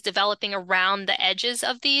house flies developing around the edges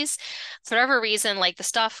of these. For whatever reason, like the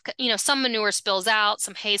stuff, some manure spills out,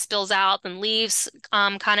 some hay spills out, and leaves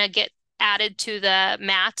kind of get added to the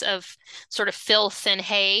mat of sort of filth and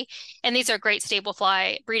hay. And these are great stable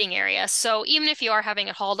fly breeding areas. So even if you are having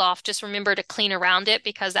it hauled off, just remember to clean around it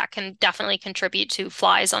because that can definitely contribute to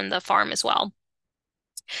flies on the farm as well.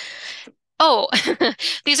 Oh,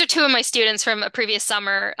 these are two of my students from a previous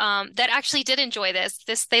summer that actually did enjoy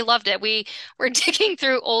this. They loved it. We were digging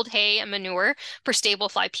through old hay and manure for stable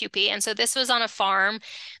fly pupae, and so this was on a farm.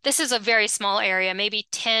 This is a very small area, maybe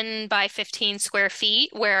 10 by 15 square feet,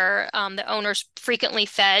 where the owners frequently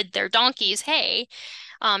fed their donkeys hay.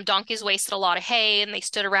 Donkeys wasted a lot of hay and they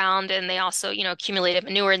stood around and they also, accumulated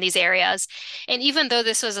manure in these areas. And even though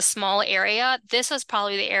this was a small area, this was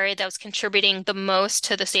probably the area that was contributing the most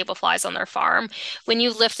to the stable flies on their farm. When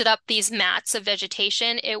you lifted up these mats of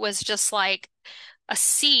vegetation, it was just like a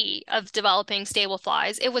sea of developing stable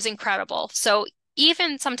flies. It was incredible. So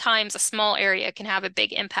even sometimes a small area can have a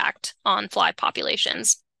big impact on fly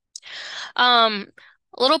populations. Um,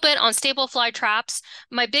 A little bit on stable fly traps.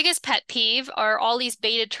 My biggest pet peeve are all these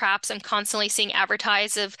baited traps I'm constantly seeing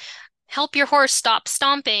advertised of help your horse stop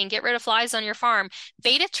stomping, get rid of flies on your farm.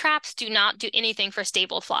 Baited traps do not do anything for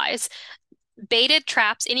stable flies. Baited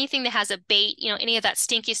traps, anything that has a bait, any of that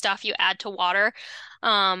stinky stuff you add to water,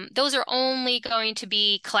 those are only going to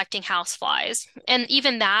be collecting house flies. And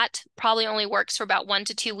even that probably only works for about 1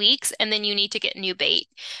 to 2 weeks, and then you need to get new bait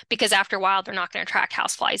because after a while they're not going to attract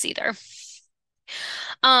house flies either.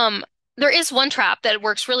 Um, there is one trap that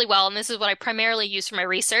works really well, and this is what I primarily use for my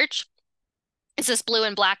research. It's this blue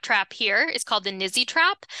and black trap here. It's called the Nizzy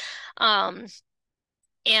trap. Um,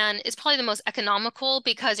 and it's probably the most economical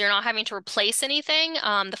because you're not having to replace anything.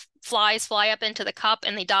 The flies fly up into the cup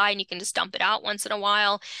and they die, and you can just dump it out once in a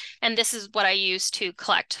while. And this is what I use to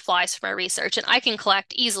collect flies for my research. And I can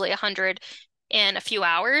collect easily 100 in a few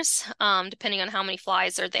hours, depending on how many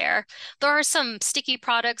flies are there. There are some sticky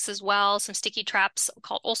products as well, some sticky traps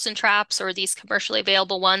called Olson traps or these commercially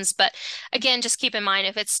available ones. But again, just keep in mind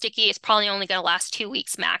if it's sticky, it's probably only going to last 2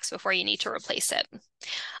 weeks max before you need to replace it.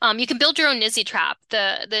 You can build your own Nizzy trap.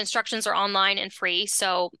 The instructions are online and free,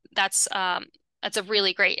 so that's a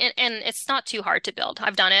really great and it's not too hard to build.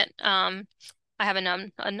 I've done it. I have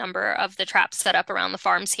a number of the traps set up around the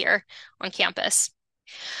farms here on campus.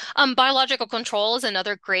 Biological control is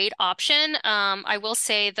another great option. I will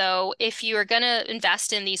say though, if you are going to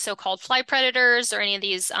invest in these so-called fly predators or any of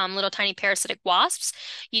these little tiny parasitic wasps,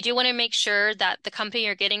 you do want to make sure that the company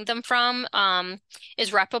you're getting them from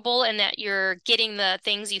is reputable and that you're getting the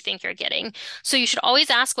things you think you're getting. So you should always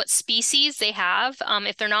ask what species they have.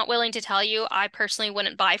 If they're not willing to tell you, I personally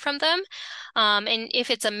wouldn't buy from them. And if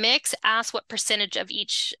it's a mix, ask what percentage of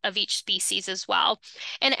each species as well.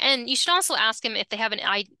 And you should also ask them if they have a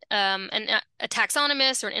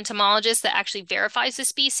taxonomist or an entomologist that actually verifies the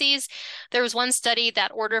species. There was one study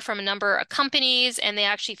that ordered from a number of companies, and they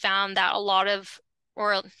actually found that a lot of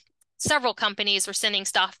or several companies were sending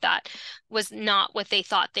stuff that was not what they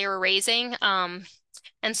thought they were raising.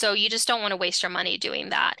 And so you just don't want to waste your money doing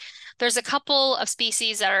that. There's a couple of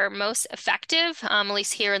species that are most effective, at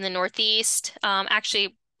least here in the Northeast,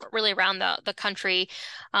 actually really around the country.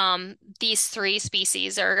 These three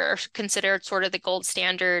species are considered sort of the gold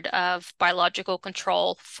standard of biological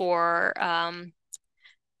control for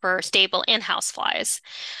stable and house flies.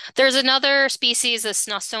 There's another species, the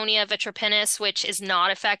Snowsonia vitripennis, which is not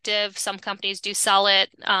effective. Some companies do sell it,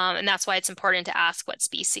 and that's why it's important to ask what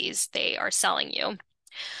species they are selling you.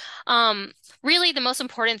 Um, Really, the most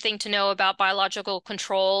important thing to know about biological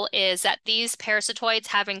control is that these parasitoids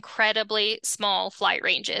have incredibly small flight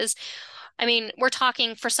ranges. I mean, we're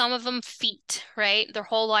talking for some of them feet, right? Their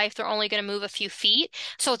whole life, they're only going to move a few feet.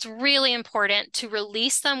 So it's really important to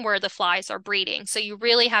release them where the flies are breeding. So you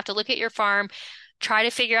really have to look at your farm, try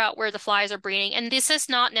to figure out where the flies are breeding. And this is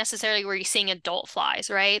not necessarily where you're seeing adult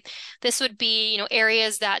flies, right? This would be,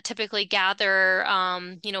 areas that typically gather,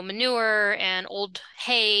 manure and old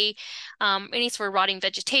hay, any sort of rotting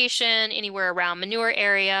vegetation, anywhere around manure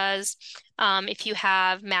areas. If you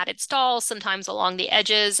have matted stalls, sometimes along the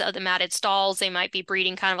edges of the matted stalls, they might be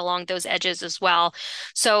breeding kind of along those edges as well.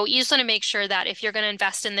 So you just want to make sure that if you're going to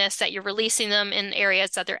invest in this, that you're releasing them in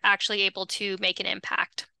areas that they're actually able to make an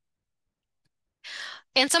impact.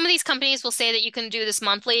 And some of these companies will say that you can do this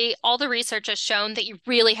monthly. All the research has shown that you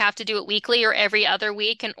really have to do it weekly or every other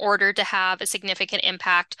week in order to have a significant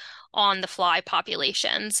impact on the fly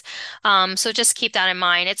populations. So just keep that in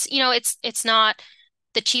mind. It's not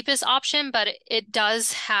the cheapest option, but it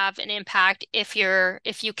does have an impact if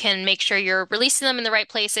you can make sure you're releasing them in the right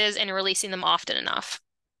places and you're releasing them often enough.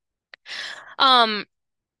 Um,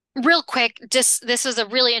 Real quick, just this was a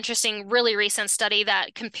really interesting, really recent study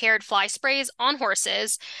that compared fly sprays on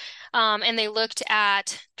horses. And they looked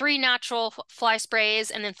at three natural fly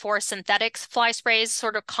sprays and then four synthetic fly sprays,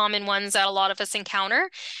 sort of common ones that a lot of us encounter.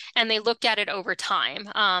 And they looked at it over time.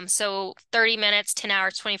 So 30 minutes, 10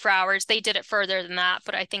 hours, 24 hours. They did it further than that,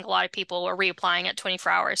 but I think a lot of people were reapplying at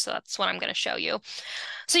 24 hours. So that's what I'm going to show you.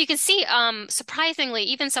 So you can see, surprisingly,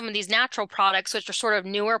 even some of these natural products, which are sort of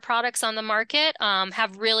newer products on the market,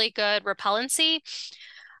 have really good repellency.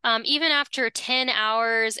 Even after 10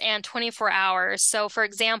 hours and 24 hours. So, for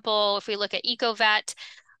example, if we look at EcoVet,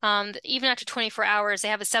 even after 24 hours, they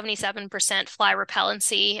have a 77% fly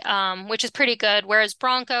repellency, which is pretty good. Whereas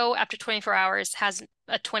Bronco, after 24 hours, has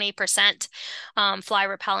a 20% fly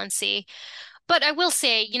repellency. But I will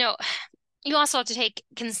say, You also have to take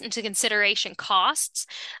into consideration costs.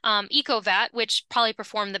 EcoVet, which probably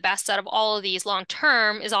performed the best out of all of these long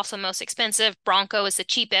term, is also most expensive. Bronco is the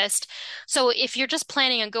cheapest. So if you're just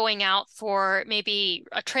planning on going out for maybe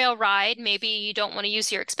a trail ride, maybe you don't want to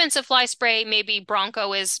use your expensive fly spray, maybe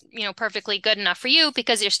Bronco is, perfectly good enough for you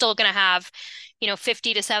because you're still going to have,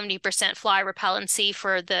 50 to 70% fly repellency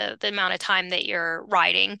for the amount of time that you're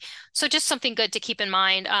riding. So just something good to keep in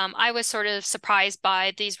mind. I was sort of surprised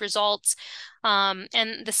by these results.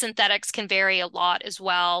 And the synthetics can vary a lot as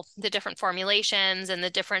well, the different formulations and the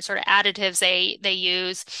different sort of additives they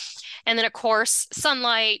use. And then of course,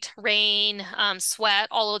 sunlight, rain, sweat,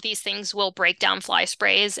 all of these things will break down fly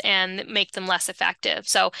sprays and make them less effective.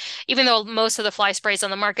 So even though most of the fly sprays on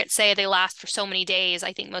the market say they last for so many days,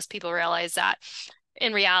 I think most people realize that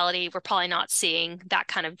in reality, we're probably not seeing that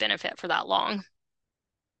kind of benefit for that long.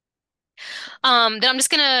 Then I'm just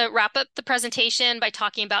going to wrap up the presentation by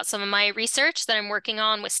talking about some of my research that I'm working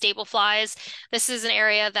on with stable flies. This is an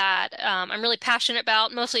area that I'm really passionate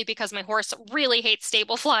about, mostly because my horse really hates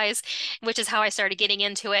stable flies, which is how I started getting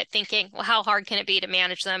into it, thinking, well, how hard can it be to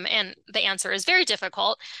manage them? And the answer is very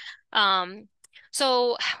difficult. Um,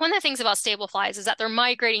 so one of the things about stable flies is that they're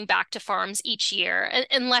migrating back to farms each year,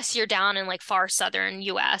 unless you're down in like far southern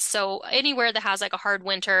US. So anywhere that has like a hard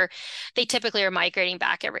winter, they typically are migrating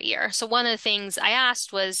back every year. So one of the things I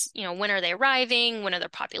asked was, when are they arriving? When are their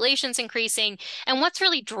populations increasing? And what's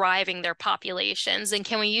really driving their populations? And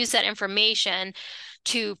can we use that information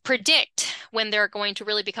to predict when they're going to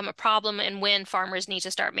really become a problem and when farmers need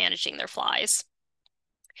to start managing their flies?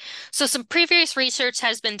 So some previous research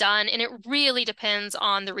has been done, and it really depends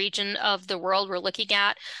on the region of the world we're looking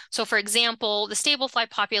at. So for example, the stable fly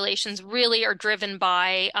populations really are driven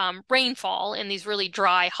by rainfall in these really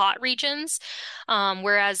dry, hot regions,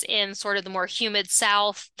 whereas in sort of the more humid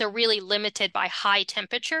south, they're really limited by high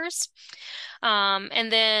temperatures.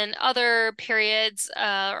 And then other periods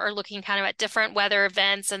are looking kind of at different weather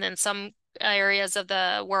events, and then some areas of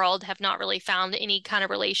the world have not really found any kind of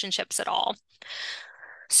relationships at all.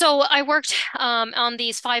 So I worked on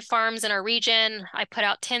these 5 farms in our region. I put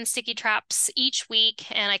out 10 sticky traps each week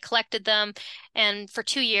and I collected them and for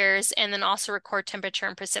 2 years and then also record temperature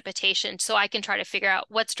and precipitation so I can try to figure out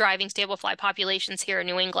what's driving stable fly populations here in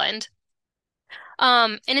New England.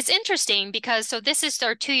 And it's interesting because so this is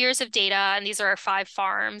our 2 years of data and these are our 5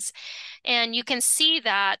 farms. And you can see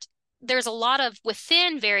that there's a lot of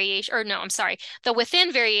within variation, or no, I'm sorry, the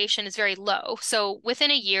within variation is very low. So within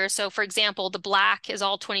a year, so for example, the black is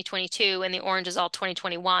all 2022 and the orange is all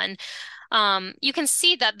 2021. You can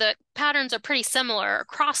see that the patterns are pretty similar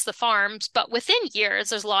across the farms, but within years,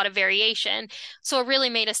 there's a lot of variation. So it really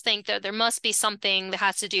made us think that there must be something that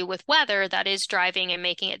has to do with weather that is driving and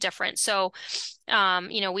making it different. So,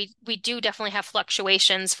 we do definitely have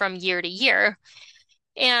fluctuations from year to year.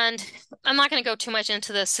 And I'm not going to go too much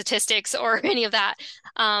into the statistics or any of that.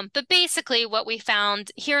 But basically, what we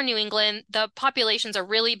found here in New England, the populations are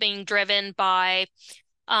really being driven by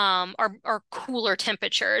our cooler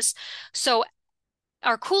temperatures. So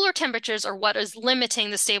our cooler temperatures are what is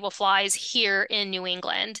limiting the stable flies here in New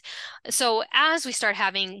England. So as we start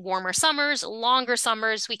having warmer summers, longer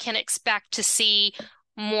summers, we can expect to see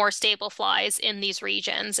more stable flies in these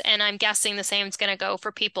regions. And I'm guessing the same is going to go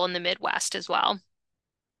for people in the Midwest as well.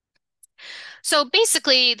 So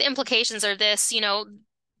basically, the implications are this,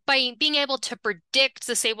 by being able to predict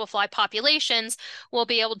the sable fly populations, we'll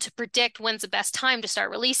be able to predict when's the best time to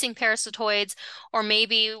start releasing parasitoids, or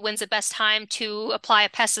maybe when's the best time to apply a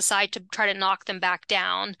pesticide to try to knock them back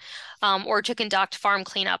down, or to conduct farm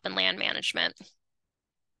cleanup and land management.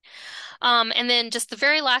 And then just the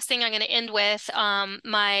very last thing I'm going to end with,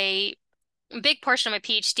 my big portion of my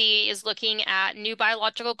PhD is looking at new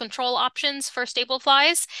biological control options for stable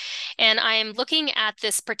flies. And I'm looking at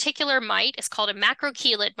this particular mite. It's called a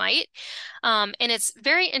macrochelid mite. And it's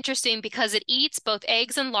very interesting because it eats both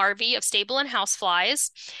eggs and larvae of stable and house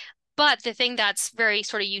flies. But the thing that's very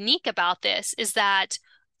sort of unique about this is that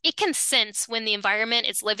it can sense when the environment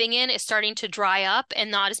it's living in is starting to dry up and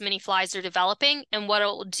not as many flies are developing. And what it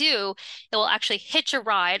will do, it will actually hitch a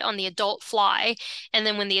ride on the adult fly. And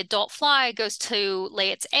then when the adult fly goes to lay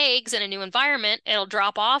its eggs in a new environment, it'll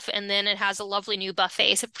drop off and then it has a lovely new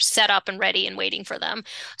buffet set up and ready and waiting for them.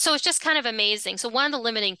 So it's just kind of amazing. So one of the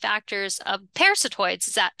limiting factors of parasitoids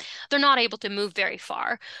is that they're not able to move very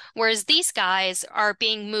far, whereas these guys are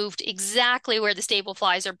being moved exactly where the stable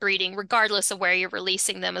flies are breeding, regardless of where you're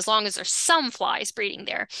releasing them, as long as there's some flies breeding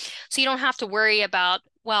there. So you don't have to worry about,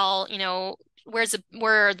 well,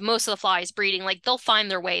 where most of the flies breeding, like they'll find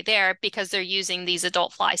their way there because they're using these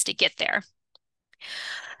adult flies to get there.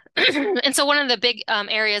 And so one of the big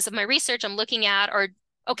areas of my research I'm looking at are,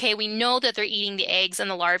 okay, we know that they're eating the eggs and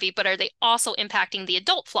the larvae, but are they also impacting the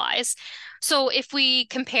adult flies? So if we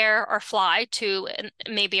compare our fly to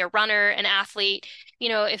maybe a runner, an athlete,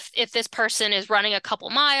 if this person is running a couple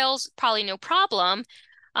miles, probably no problem.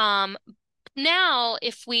 Um, Now,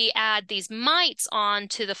 if we add these mites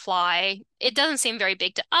onto the fly, it doesn't seem very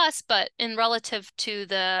big to us, but in relative to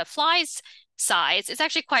the fly's size, it's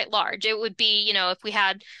actually quite large. It would be, if we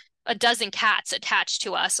had a dozen cats attached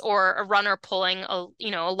to us or a runner pulling a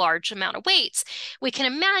large amount of weights, we can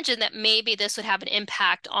imagine that maybe this would have an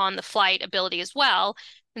impact on the flight ability as well.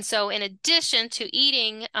 And so in addition to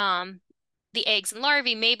eating the eggs and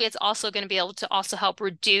larvae, maybe it's also going to be able to also help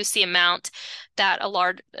reduce the amount that a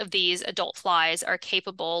lot of these adult flies are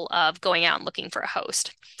capable of going out and looking for a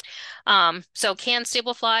host. So can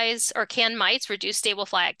stable flies or can mites reduce stable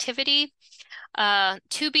fly activity?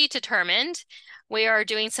 To be determined. We are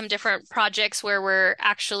doing some different projects where we're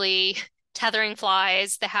actually tethering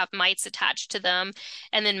flies that have mites attached to them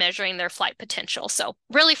and then measuring their flight potential. So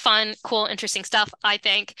really fun, cool, interesting stuff, I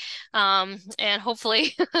think. And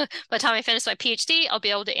hopefully by the time I finish my PhD, I'll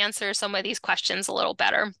be able to answer some of these questions a little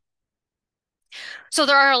better. So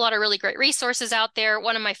there are a lot of really great resources out there.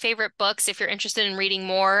 One of my favorite books, if you're interested in reading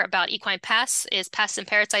more about equine pests, is Pests and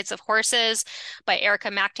Parasites of Horses by Erica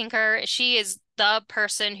McTinker. She is the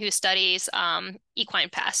person who studies equine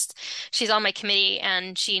pests. She's on my committee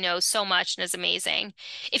and she knows so much and is amazing.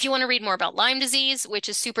 If you want to read more about Lyme disease, which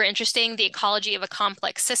is super interesting, The Ecology of a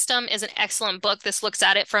Complex System is an excellent book. This looks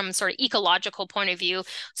at it from sort of ecological point of view.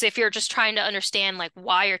 So if you're just trying to understand like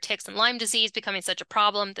why are ticks and Lyme disease becoming such a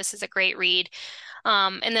problem, this is a great read.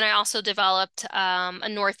 And then I also developed a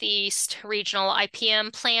Northeast regional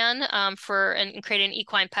IPM plan and created an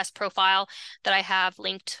equine pest profile that I have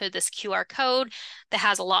linked to this QR code that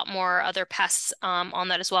has a lot more other pests on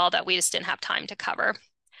that as well that we just didn't have time to cover.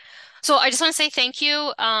 So I just want to say thank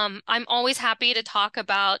you. I'm always happy to talk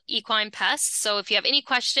about equine pests. So if you have any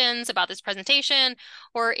questions about this presentation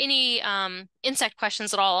or any insect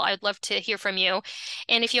questions at all, I'd love to hear from you.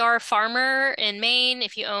 And if you are a farmer in Maine,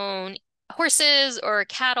 if you own horses or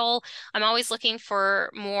cattle, I'm always looking for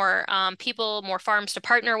more people, more farms to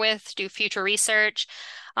partner with, do future research.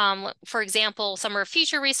 For example, Summer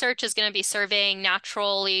Future Research is going to be surveying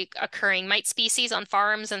naturally occurring mite species on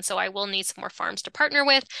farms, and so I will need some more farms to partner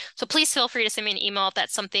with. So please feel free to send me an email if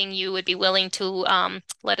that's something you would be willing to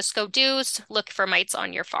let us go do, look for mites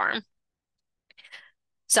on your farm.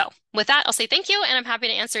 So with that, I'll say thank you, and I'm happy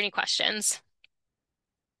to answer any questions.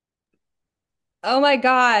 Oh my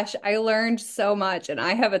gosh, I learned so much and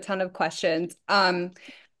I have a ton of questions.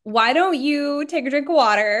 Why don't you take a drink of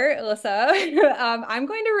water, Elissa? I'm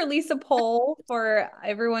going to release a poll for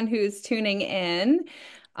everyone who's tuning in.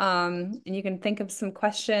 And you can think of some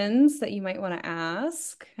questions that you might want to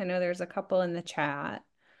ask. I know there's a couple in the chat.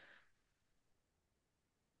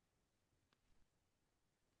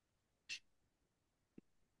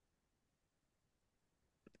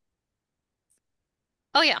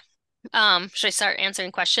 Oh yeah. Should I start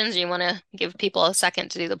answering questions? Or you want to give people a second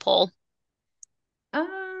to do the poll?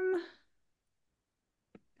 Um,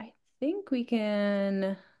 I think we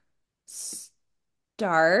can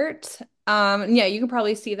start. Yeah, you can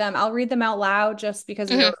probably see them. I'll read them out loud just because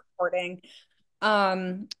we Mhm. are recording.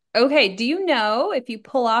 Okay, do you know if you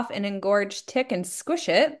pull off an engorged tick and squish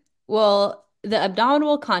it, will the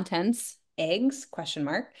abdominal contents, eggs, question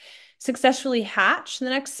mark, successfully hatch the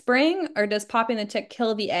next spring, or does popping the tick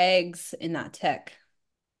kill the eggs in that tick?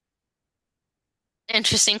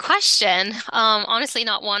 Interesting question. Honestly,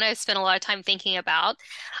 not one I've spent a lot of time thinking about.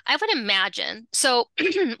 I would imagine. So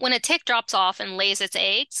when a tick drops off and lays its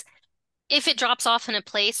eggs, if it drops off in a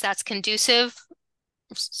place that's conducive,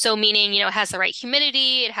 so meaning, it has the right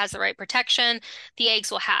humidity, it has the right protection, the eggs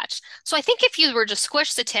will hatch. So I think if you were to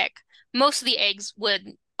squish the tick, most of the eggs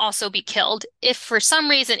would also be killed. If for some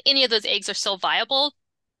reason any of those eggs are still viable,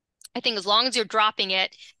 I think as long as you're dropping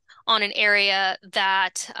it on an area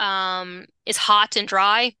that is hot and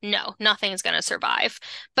dry, no, nothing is going to survive.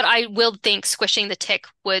 But I will think squishing the tick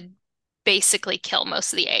would basically kill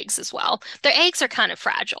most of the eggs as well. Their eggs are kind of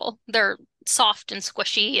fragile. They're soft and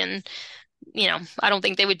squishy, and I don't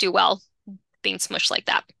think they would do well being smushed like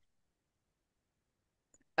that.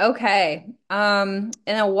 Okay. And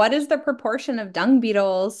then what is the proportion of dung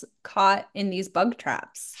beetles caught in these bug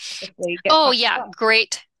traps if they get Oh caught? yeah,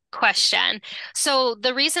 great question. So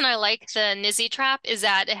the reason I like the Nizzy trap is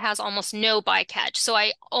that it has almost no bycatch. So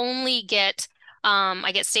I get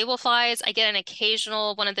stable flies, I get an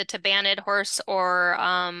occasional one of the tabanid horse or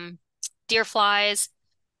deer flies.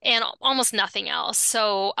 and almost nothing else.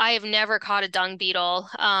 So I have never caught a dung beetle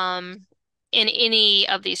in any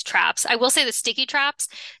of these traps. I will say the sticky traps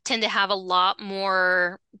tend to have a lot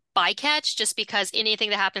more bycatch just because anything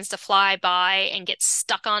that happens to fly by and get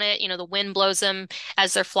stuck on it, the wind blows them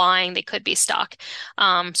as they're flying, they could be stuck.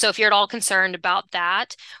 So if you're at all concerned about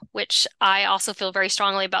that, which I also feel very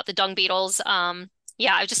strongly about the dung beetles,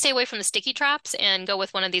 yeah, I would just stay away from the sticky traps and go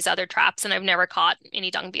with one of these other traps. And I've never caught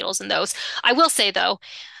any dung beetles in those. I will say though,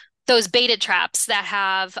 those baited traps that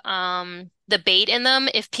have the bait in them,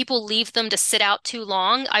 if people leave them to sit out too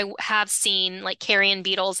long, I have seen like carrion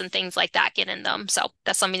beetles and things like that get in them. So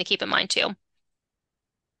that's something to keep in mind too.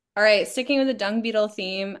 All right, sticking with the dung beetle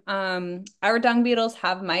theme, our dung beetles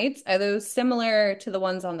have mites. Are those similar to the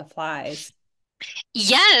ones on the flies?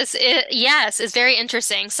 Yes, it's very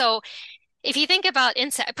interesting. So if you think about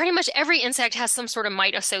insect, pretty much every insect has some sort of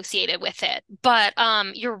mite associated with it. But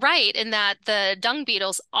you're right in that the dung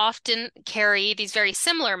beetles often carry these very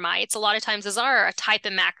similar mites. A lot of times those are a type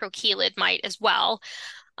of macrochelid mite as well.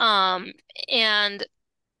 Um, and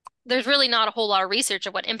there's really not a whole lot of research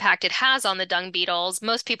of what impact it has on the dung beetles.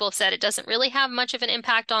 Most people have said it doesn't really have much of an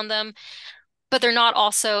impact on them, but they're not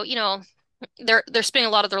also, they're spending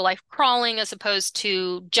a lot of their life crawling as opposed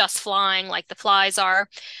to just flying like the flies are.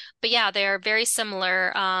 But yeah, they're very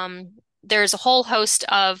similar. There's a whole host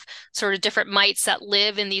of sort of different mites that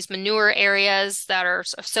live in these manure areas that are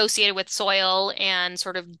associated with soil and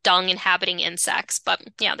sort of dung inhabiting insects. But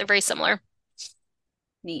yeah, they're very similar.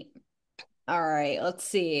 Neat. All right, let's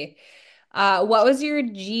see. What was your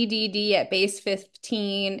GDD at base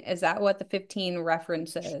 15? Is that what the 15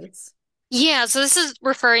 references? Yeah, so this is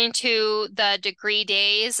referring to the degree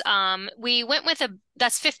days. We went with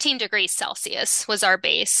that's 15 degrees Celsius was our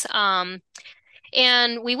base.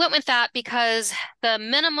 And we went with that because the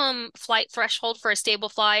minimum flight threshold for a stable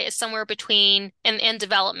fly is somewhere between, and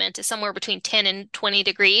development is somewhere between 10 and 20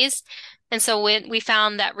 degrees. And so we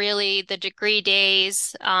found that really the degree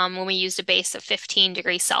days, when we used a base of 15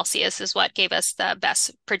 degrees Celsius, is what gave us the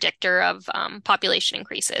best predictor of population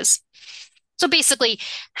increases. So basically,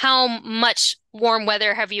 how much warm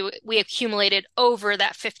weather have we accumulated over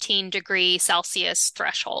that 15-degree Celsius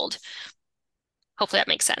threshold? Hopefully that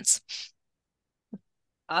makes sense.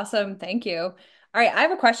 Awesome, thank you. All right, I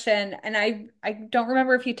have a question, and I don't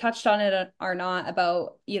remember if you touched on it or not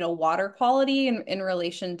about, water quality in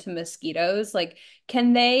relation to mosquitoes. Like,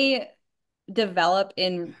 can they develop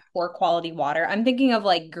in poor quality water? I'm thinking of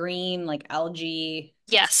like green, like algae,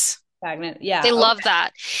 Yes. stagnant. They Yeah, okay, love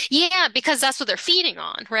that. Yeah, because that's what they're feeding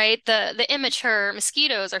on, right? The immature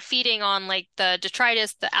mosquitoes are feeding on like the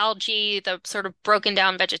detritus, the algae, the sort of broken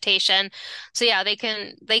down vegetation. So yeah, they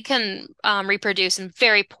can reproduce in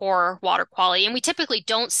very poor water quality. And we typically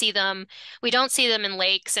don't see them in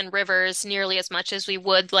lakes and rivers nearly as much as we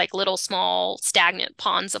would like little small stagnant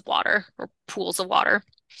ponds of water or pools of water.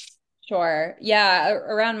 sure. Yeah,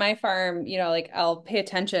 around my farm, like I'll pay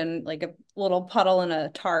attention, like a little puddle in a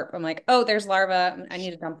tarp. I'm like, oh, there's larva. I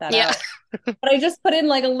need to dump that Yeah. out. But I just put in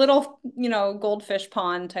like a little, goldfish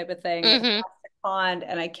pond type of thing, like a hmm plastic pond,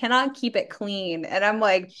 and I cannot keep it clean. And I'm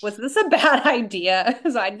like, was this a bad idea?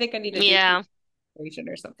 So I think I need to do some Yeah. research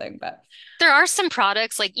or something. But There are some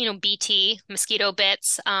products like, BT, mosquito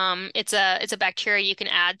bits. It's a bacteria you can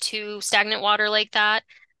add to stagnant water like that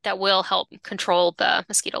that will help control the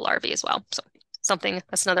mosquito larvae as well. So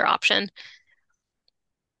that's another option.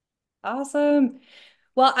 awesome.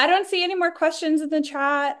 Well, I don't see any more questions in the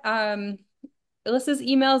chat. Alyssa's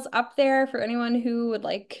email's up there for anyone who would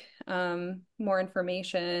like more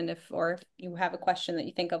information if you have a question that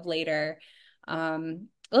you think of later. Alyssa,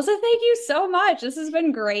 thank you so much. This has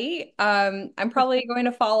been great. I'm probably going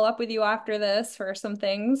to follow up with you after this for some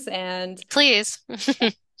things. And Please.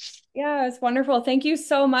 yeah, it's wonderful. Thank you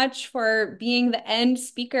so much for being the end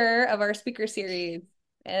speaker of our speaker series.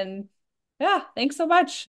 And yeah, thanks so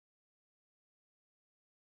much.